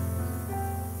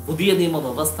 പുതിയ നിയമ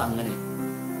വ്യവസ്ഥ അങ്ങനെ.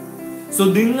 സോ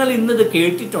നിങ്ങൾ ഇന്നത്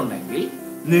കേട്ടിട്ടുണ്ടെങ്കിൽ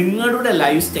നിങ്ങളുടെ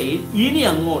ലൈഫ് സ്റ്റൈൽ ഇനി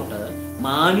അങ്ങോട്ട്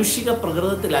മാനുഷിക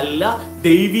പ്രകൃതത്തിലല്ല,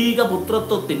 ദൈവീക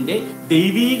പുത്രത്വത്തിന്റെ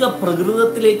ദൈവീക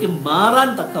പ്രകൃതത്തിലേക്ക് മാറാൻ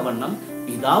തക്കവണ്ണം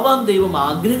പിതാവാം ദൈവം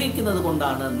ആഗ്രഹിക്കുന്നത്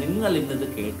കൊണ്ടാണ് നിങ്ങൾ ഇന്നത്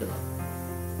കേൾക്കുന്നത്.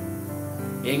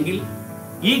 എങ്കിൽ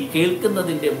ഈ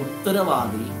കേൾക്കുന്നതിന്റെ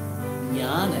ഉത്തരവാദി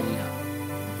ഞാനല്ല,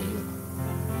 ദൈവം.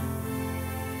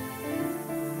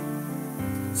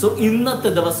 സോ ഇന്നത്തെ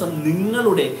ദിവസം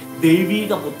നിങ്ങളുടെ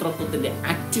ദൈവീക പുത്രത്വത്തിന്റെ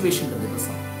ആക്ടിവേഷന്റെ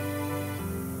ദിവസം.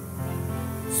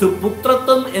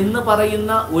 പുത്രത്വം എന്ന്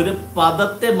പറയുന്ന ഒരു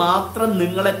പദത്തെ മാത്രം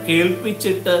നിങ്ങളെ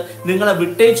കേൾപ്പിച്ചിട്ട് നിങ്ങളെ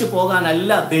വിട്ടേച്ചു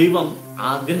പോകാനല്ല ദൈവം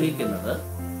ആഗ്രഹിക്കുന്നത്.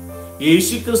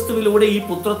 യേശുക്രിസ്തുവിലൂടെ ഈ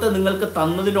പുത്രത്തെ നിങ്ങൾക്ക്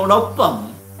തന്നതിനോടൊപ്പം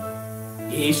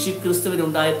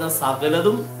യേശുക്രിസ്തുവിനുണ്ടായിരുന്ന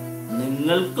സകലതും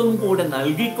നിങ്ങൾക്കും കൂടെ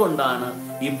നൽകിക്കൊണ്ടാണ്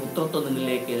ഈ പുത്രത്വം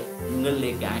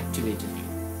നിങ്ങളിലേക്ക് ആക്ടിവേറ്റ് ചെയ്യുന്നത്.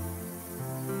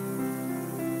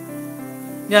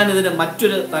 ഞാനിതിന്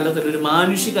മറ്റൊരു തലത്തിൽ ഒരു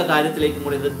മാനുഷിക കാര്യത്തിലേക്കും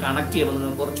കൂടെ ഇത് കണക്ട് ചെയ്യുമ്പോൾ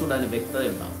നിങ്ങൾ കുറച്ചുകൂടെ അതിന് വ്യക്തത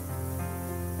ഉണ്ടാവും.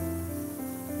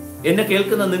 എന്നെ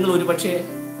കേൾക്കുന്ന നിങ്ങൾ ഒരു പക്ഷേ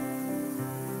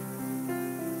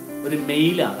ഒരു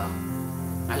മെയിലാകാം,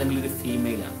 അല്ലെങ്കിൽ ഒരു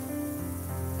ഫീമെയിലാകാം.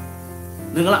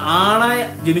 നിങ്ങൾ ആണായി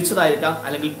ജനിച്ചതായിരിക്കാം,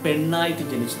 അല്ലെങ്കിൽ പെണ്ണായിട്ട്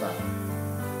ജനിച്ചതാകാം.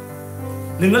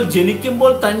 നിങ്ങൾ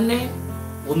ജനിക്കുമ്പോൾ തന്നെ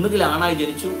ഒന്നുകിൽ ആണായി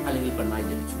ജനിച്ചു, അല്ലെങ്കിൽ പെണ്ണായി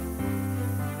ജനിച്ചു.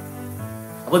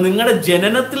 അപ്പൊ നിങ്ങളുടെ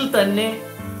ജനനത്തിൽ തന്നെ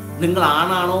നിങ്ങൾ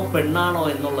ആണാണോ പെണ്ണാണോ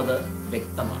എന്നുള്ളത്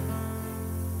വ്യക്തമാണ്.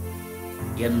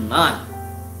 എന്നാൽ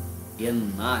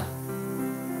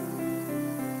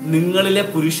നിങ്ങളിലെ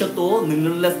പുരുഷത്വമോ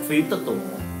നിങ്ങളിലെ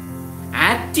സ്ത്രീത്വമോ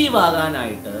ആക്റ്റീവ്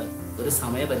ആകാനായിട്ട് ഒരു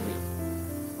സമയപരിധി.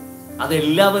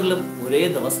 അതെല്ലാവരിലും ഒരേ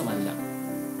ദിവസമല്ല.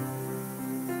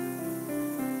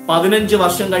 15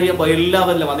 വർഷം കഴിയുമ്പോൾ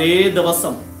എല്ലാവരിലും അതേ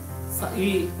ദിവസം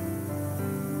ഈ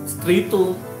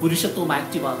സ്ത്രീത്വവും പുരുഷത്വവും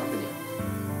ആക്റ്റീവ് ആകത്തില്ല.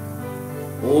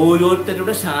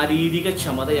 ഓരോരുത്തരുടെ ശാരീരിക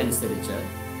ക്ഷമത അനുസരിച്ച്,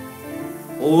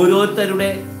 ഓരോരുത്തരുടെ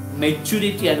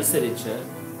മെച്യൂരിറ്റി അനുസരിച്ച്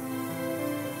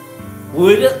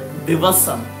ഒരു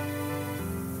ദിവസം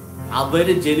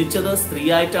അവര് ജനിച്ചത് സ്ത്രീ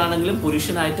ആയിട്ടാണെങ്കിലും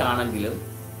പുരുഷനായിട്ടാണെങ്കിലും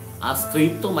ആ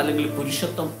സ്ത്രീത്വം അല്ലെങ്കിൽ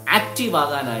പുരുഷത്വം ആക്റ്റീവ്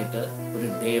ആകാനായിട്ട് ഒരു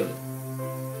ഡേ ഉണ്ട്.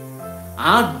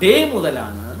 ആ ഡേ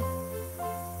മുതലാണ്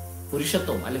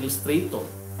പുരുഷത്വം അല്ലെങ്കിൽ സ്ത്രീത്വം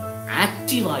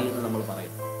ആക്റ്റീവായി എന്ന് നമ്മൾ പറയുന്നത്.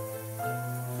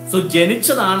 സോ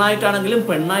ജനിച്ചത് ആണായിട്ടാണെങ്കിലും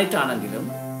പെണ്ണായിട്ടാണെങ്കിലും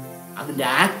അതിന്റെ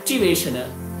ആക്ടിവേഷന്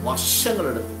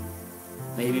വർഷങ്ങളെടുക്കും.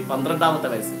 മേ ബി 12ാമത്തെ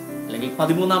വയസ്സിൽ, അല്ലെങ്കിൽ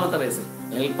 13ാമത്തെ വയസ്സിൽ,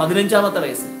 അല്ലെങ്കിൽ 15ാമത്തെ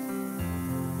വയസ്സിൽ,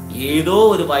 ഏതോ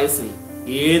ഒരു വയസ്സിൽ,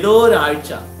 ഏതോ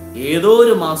ഒരാഴ്ച, ഏതോ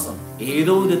ഒരു മാസം,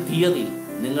 ഏതോ ഒരു തീയതി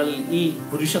നിങ്ങളിൽ ഈ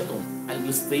പുരുഷത്വം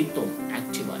അല്ലെങ്കിൽ സ്ത്രീത്വം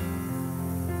ആക്റ്റീവായി.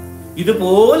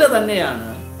 ഇതുപോലെ തന്നെയാണ്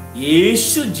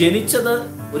യേശു ജനിച്ചത്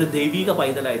ഒരു ദൈവിക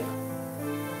പൈതലായിട്ടാണ്.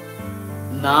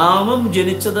 നാമും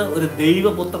ജനിച്ചത് ഒരു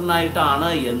ദൈവപുത്രനായിട്ടാണ്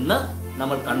എന്ന്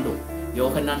നമ്മൾ കണ്ടു.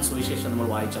 യോഹന്നാൻ സുവിശേഷം നമ്മൾ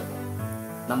വായിച്ചപ്പോൾ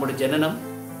നമ്മുടെ ജനനം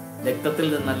രക്തത്തിൽ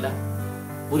നിന്നല്ല,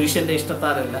 പുരുഷന്റെ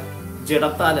ഇഷ്ടത്താലല്ല,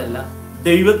 ജഡത്താലല്ല,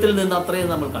 ദൈവത്തിൽ നിന്ന് അത്രയും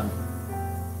നമ്മൾ കണ്ടു.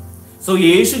 സോ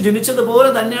യേശു ജനിച്ചതുപോലെ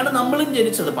തന്നെയാണ് നമ്മളും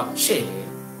ജനിച്ചത്. പക്ഷേ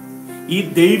ഈ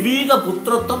ദൈവിക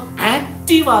പുത്രത്വം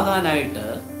ആക്റ്റീവ് ആകാനായിട്ട്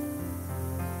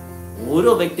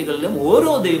ഓരോ വ്യക്തികളിലും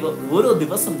ഓരോ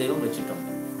ദിവസം ദൈവം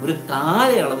വെച്ചിട്ടുണ്ട്, ഒരു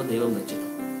കാലയളവ് ദൈവം വെച്ചിട്ടുണ്ട്.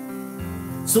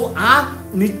 സോ ആ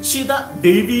നിശ്ചിത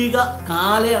ദൈവിക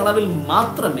കാലയളവിൽ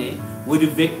മാത്രമേ ഒരു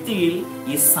വ്യക്തിയിൽ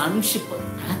ഈ സൺഷിപ്പ്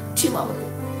ആക്റ്റീവ് ആവുള്ളൂ.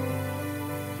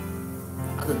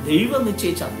 അത് ദൈവം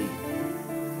നിശ്ചയിച്ച അവധി.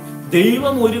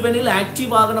 ദൈവം ഒരുവനിൽ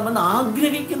ആക്റ്റീവ് ആകണമെന്ന്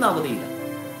ആഗ്രഹിക്കുന്ന അവധിയില്ല.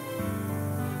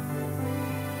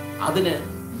 അതിന്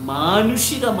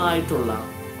മാനുഷികമായിട്ടുള്ള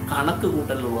കണക്ക്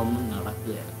കൂട്ടലുകളൊന്നും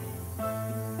നടക്കുകയാണ്.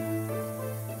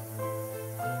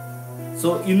 സോ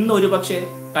ഇന്ന് ഒരു പക്ഷേ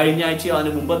കഴിഞ്ഞ ആഴ്ചയോ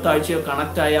അതിന് മുമ്പത്തെ ആഴ്ചയോ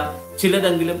കണക്റ്റായ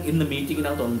ചിലരെങ്കിലും ഇന്ന്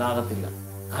മീറ്റിങ്ങിനകത്ത് ഉണ്ടാകത്തില്ല.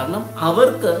 കാരണം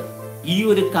അവർക്ക് ഈ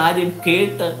ഒരു കാര്യം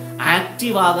കേട്ട്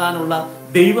ആക്റ്റീവ് ആകാനുള്ള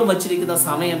ദൈവം വച്ചിരിക്കുന്ന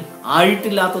സമയം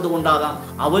ആയിട്ടില്ലാത്തത് കൊണ്ടാകാം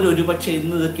അവരൊരുപക്ഷെ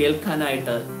ഇന്ന് ഇത്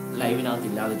കേൾക്കാനായിട്ട് ലൈവിനകത്ത്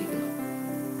ഇല്ലാതിരിക്കുന്നത്.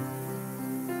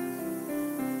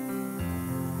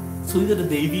 സോ ഇതൊരു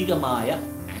ദൈവികമായ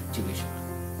ആക്ടിവേഷൻ.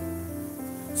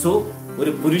 സോ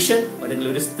ഒരു പുരുഷൻ അല്ലെങ്കിൽ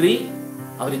ഒരു സ്ത്രീ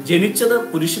അവർ ജനിച്ചത്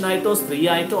പുരുഷനായിട്ടോ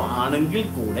സ്ത്രീയായിട്ടോ ആണെങ്കിൽ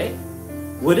കൂടെ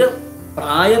ഒരു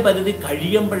പ്രായപരിധി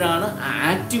കഴിയുമ്പോഴാണ്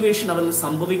ആക്ടിവേഷൻ അവരിൽ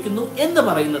സംഭവിക്കുന്നു എന്ന്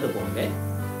പറയുന്നത് പോലെ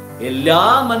എല്ലാ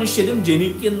മനുഷ്യരും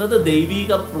ജനിക്കുന്നത്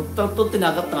ദൈവിക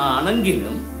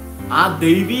പുത്രത്വത്തിനകത്താണെങ്കിലും ആ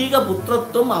ദൈവിക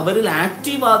പുത്രത്വം അവരിൽ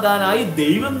ആക്റ്റീവ് ആകാനായി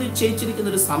ദൈവം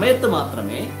നിശ്ചയിച്ചിരിക്കുന്ന ഒരു സമയത്ത്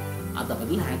മാത്രമേ അത്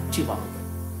അവരിൽ ആക്റ്റീവ് ആകൂ.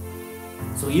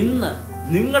 സോ ഇന്ന്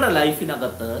നിങ്ങളുടെ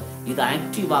ലൈഫിനകത്ത് ഇത്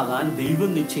ആക്റ്റീവ് ആകാൻ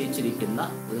ദൈവം നിശ്ചയിച്ചിരിക്കുന്ന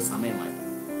ഒരു സമയമായി.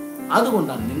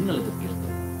 അതുകൊണ്ടാണ് നിങ്ങൾ ഇത് കേൾക്കുന്നത്.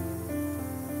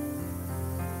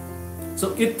 സോ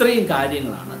ഇത്രയും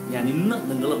കാര്യങ്ങളാണ് ഞാൻ ഇന്ന്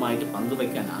നിങ്ങളുമായിട്ട്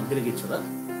പങ്കുവയ്ക്കാൻ ആഗ്രഹിച്ചത്.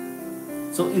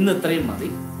 സോ ഇന്ന് ഇത്രയും മതി.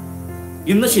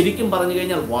 ഇന്ന് ശരിക്കും പറഞ്ഞു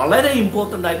കഴിഞ്ഞാൽ വളരെ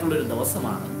ഇമ്പോർട്ടൻ്റ് ആയിട്ടുള്ള ഒരു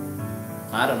ദിവസമാണ്.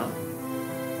 കാരണം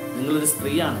നിങ്ങളൊരു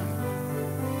സ്ത്രീയാണെങ്കിൽ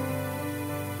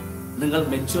നിങ്ങൾ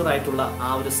മെച്യൂർ ആയിട്ടുള്ള ആ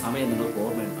ഒരു സമയം നിങ്ങൾക്ക്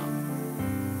ഓർമ്മയുണ്ടാവും.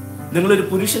 നിങ്ങളൊരു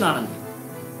പുരുഷനാണെങ്കിൽ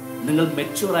നിങ്ങൾ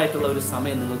മെച്യൂർ ആയിട്ടുള്ള ഒരു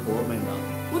സമയം നിങ്ങൾക്ക് ഓർമ്മയുണ്ടാവും.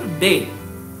 ഒരു ഡേ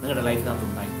നിങ്ങളുടെ ലൈഫിനകത്ത്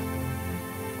ഉണ്ടായിരുന്നു.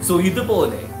 സോ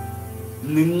ഇതുപോലെ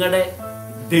നിങ്ങളുടെ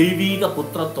ദൈവിക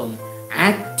പുത്രത്വം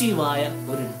ആക്റ്റീവായ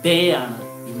ഒരു ഡേ ആണ്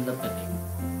ഇന്നത്തെ ഡേ.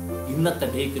 ഇന്നത്തെ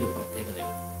ഡേക്ക് ഒരു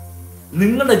പ്രത്യേകതയാണ്.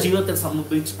 നിങ്ങളുടെ ജീവിതത്തെ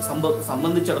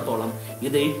സംബന്ധിച്ചിടത്തോളം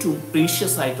ഇത് ഏറ്റവും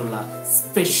പ്രീഷ്യസ് ആയിട്ടുള്ള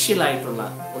സ്പെഷ്യൽ ആയിട്ടുള്ള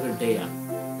ഒരു ഡേ ആണ്.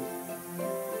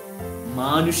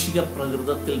 മാനുഷിക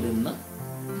പ്രകൃതത്തിൽ നിന്ന്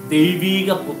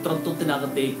ദൈവിക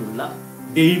പുത്രത്വത്തിനകത്തേക്കുള്ള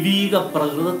ദൈവിക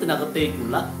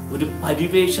പ്രകൃതത്തിനകത്തേക്കുള്ള ഒരു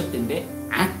പരിവേഷത്തിന്റെ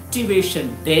ആക്ടിവേഷൻ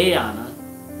ഡേ ആണ്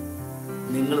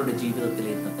നിങ്ങളുടെ ജീവിതത്തിലെ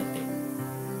ഇന്നത്തെ ഡേ.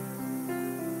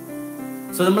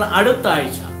 സോ നമ്മൾ അടുത്ത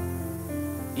ആഴ്ച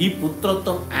ഈ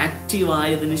പുത്രത്വം ആക്റ്റീവ്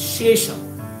ആയതിനു ശേഷം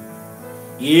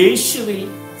യേശുവിൽ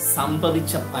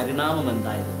സംഭവിച്ച പരിണാമം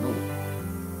എന്തായിരുന്നു,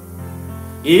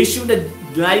 യേശുവിന്റെ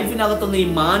ലൈഫിനകത്തുനിന്ന് ഈ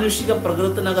മാനുഷിക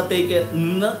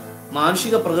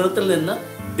പ്രകൃതത്തിൽ നിന്ന്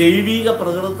ദൈവിക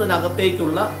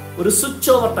പ്രകൃതത്തിനകത്തേക്കുള്ള ഒരു സ്വിച്ച്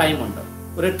ഓവർ ടൈം ഉണ്ട്,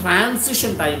 ഒരു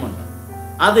ട്രാൻസിഷൻ ടൈം ഉണ്ട്.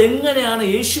 അതെങ്ങനെയാണ്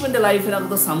യേശുവിന്റെ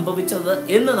ലൈഫിനകത്ത് സംഭവിച്ചത്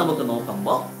എന്ന് നമുക്ക്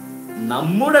നോക്കുമ്പോൾ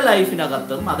നമ്മുടെ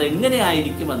ലൈഫിനകത്തും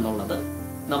അതെങ്ങനെയായിരിക്കും എന്നുള്ളത്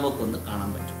നമുക്കൊന്ന് കാണാൻ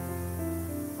പറ്റും.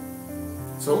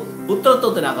 സോ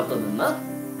പുത്രത്വത്തിനകത്ത് നിന്ന്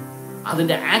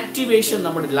അതിന്റെ ആക്ടിവേഷൻ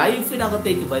നമ്മുടെ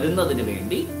ലൈഫിനകത്തേക്ക് വരുന്നതിന്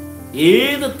വേണ്ടി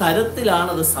ഏത് തരത്തിലാണ്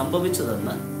അത്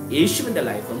സംഭവിച്ചതെന്ന് യേശുവിന്റെ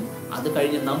ലൈഫും അത്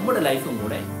കഴിഞ്ഞ് നമ്മുടെ ലൈഫും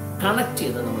കൂടെ കണക്ട്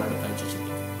ചെയ്ത് നമ്മൾ അടുത്ത ആഴ്ച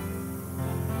ചിന്തിക്കും.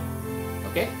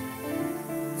 ഓക്കെ.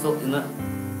 സോ ഇന്ന്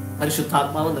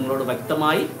പരിശുദ്ധാത്മാവ് നിങ്ങളോട്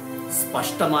വ്യക്തമായി,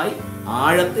 സ്പഷ്ടമായി,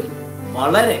 ആഴത്തിൽ,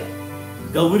 വളരെ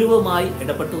ഗൗരവമായി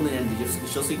ഇടപെട്ടു എന്ന് ഞാൻ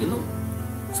വിശ്വസിക്കുന്നു.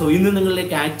 സോ ഇന്ന്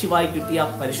നിങ്ങളിലേക്ക് ആക്റ്റീവായി കിട്ടിയ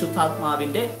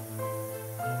പരിശുദ്ധാത്മാവിന്റെ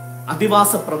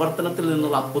അധിവാസ പ്രവർത്തനത്തിൽ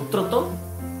നിന്നുള്ള പുത്രത്വം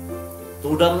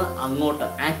തുടർന്ന് അങ്ങോട്ട്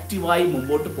ആക്റ്റീവായി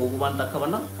മുമ്പോട്ട് പോകുവാൻ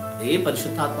തക്കവണ്ണം അതേ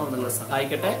പരിശുദ്ധാത്മാവ് നിങ്ങളെ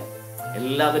സഹായിക്കട്ടെ.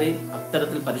 എല്ലാവരെയും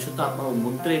അത്തരത്തിൽ പരിശുദ്ധാത്മാവ്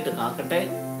മുദ്രയിട്ട് കാക്കട്ടെ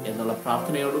എന്നുള്ള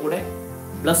പ്രാർത്ഥനയോടുകൂടെ,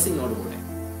 ബ്ലെസ്സിങ്ങോടുകൂടെ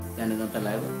ഞാൻ ഇന്നത്തെ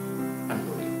ലൈവ്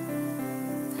കണ്ടുകൊള്ളു.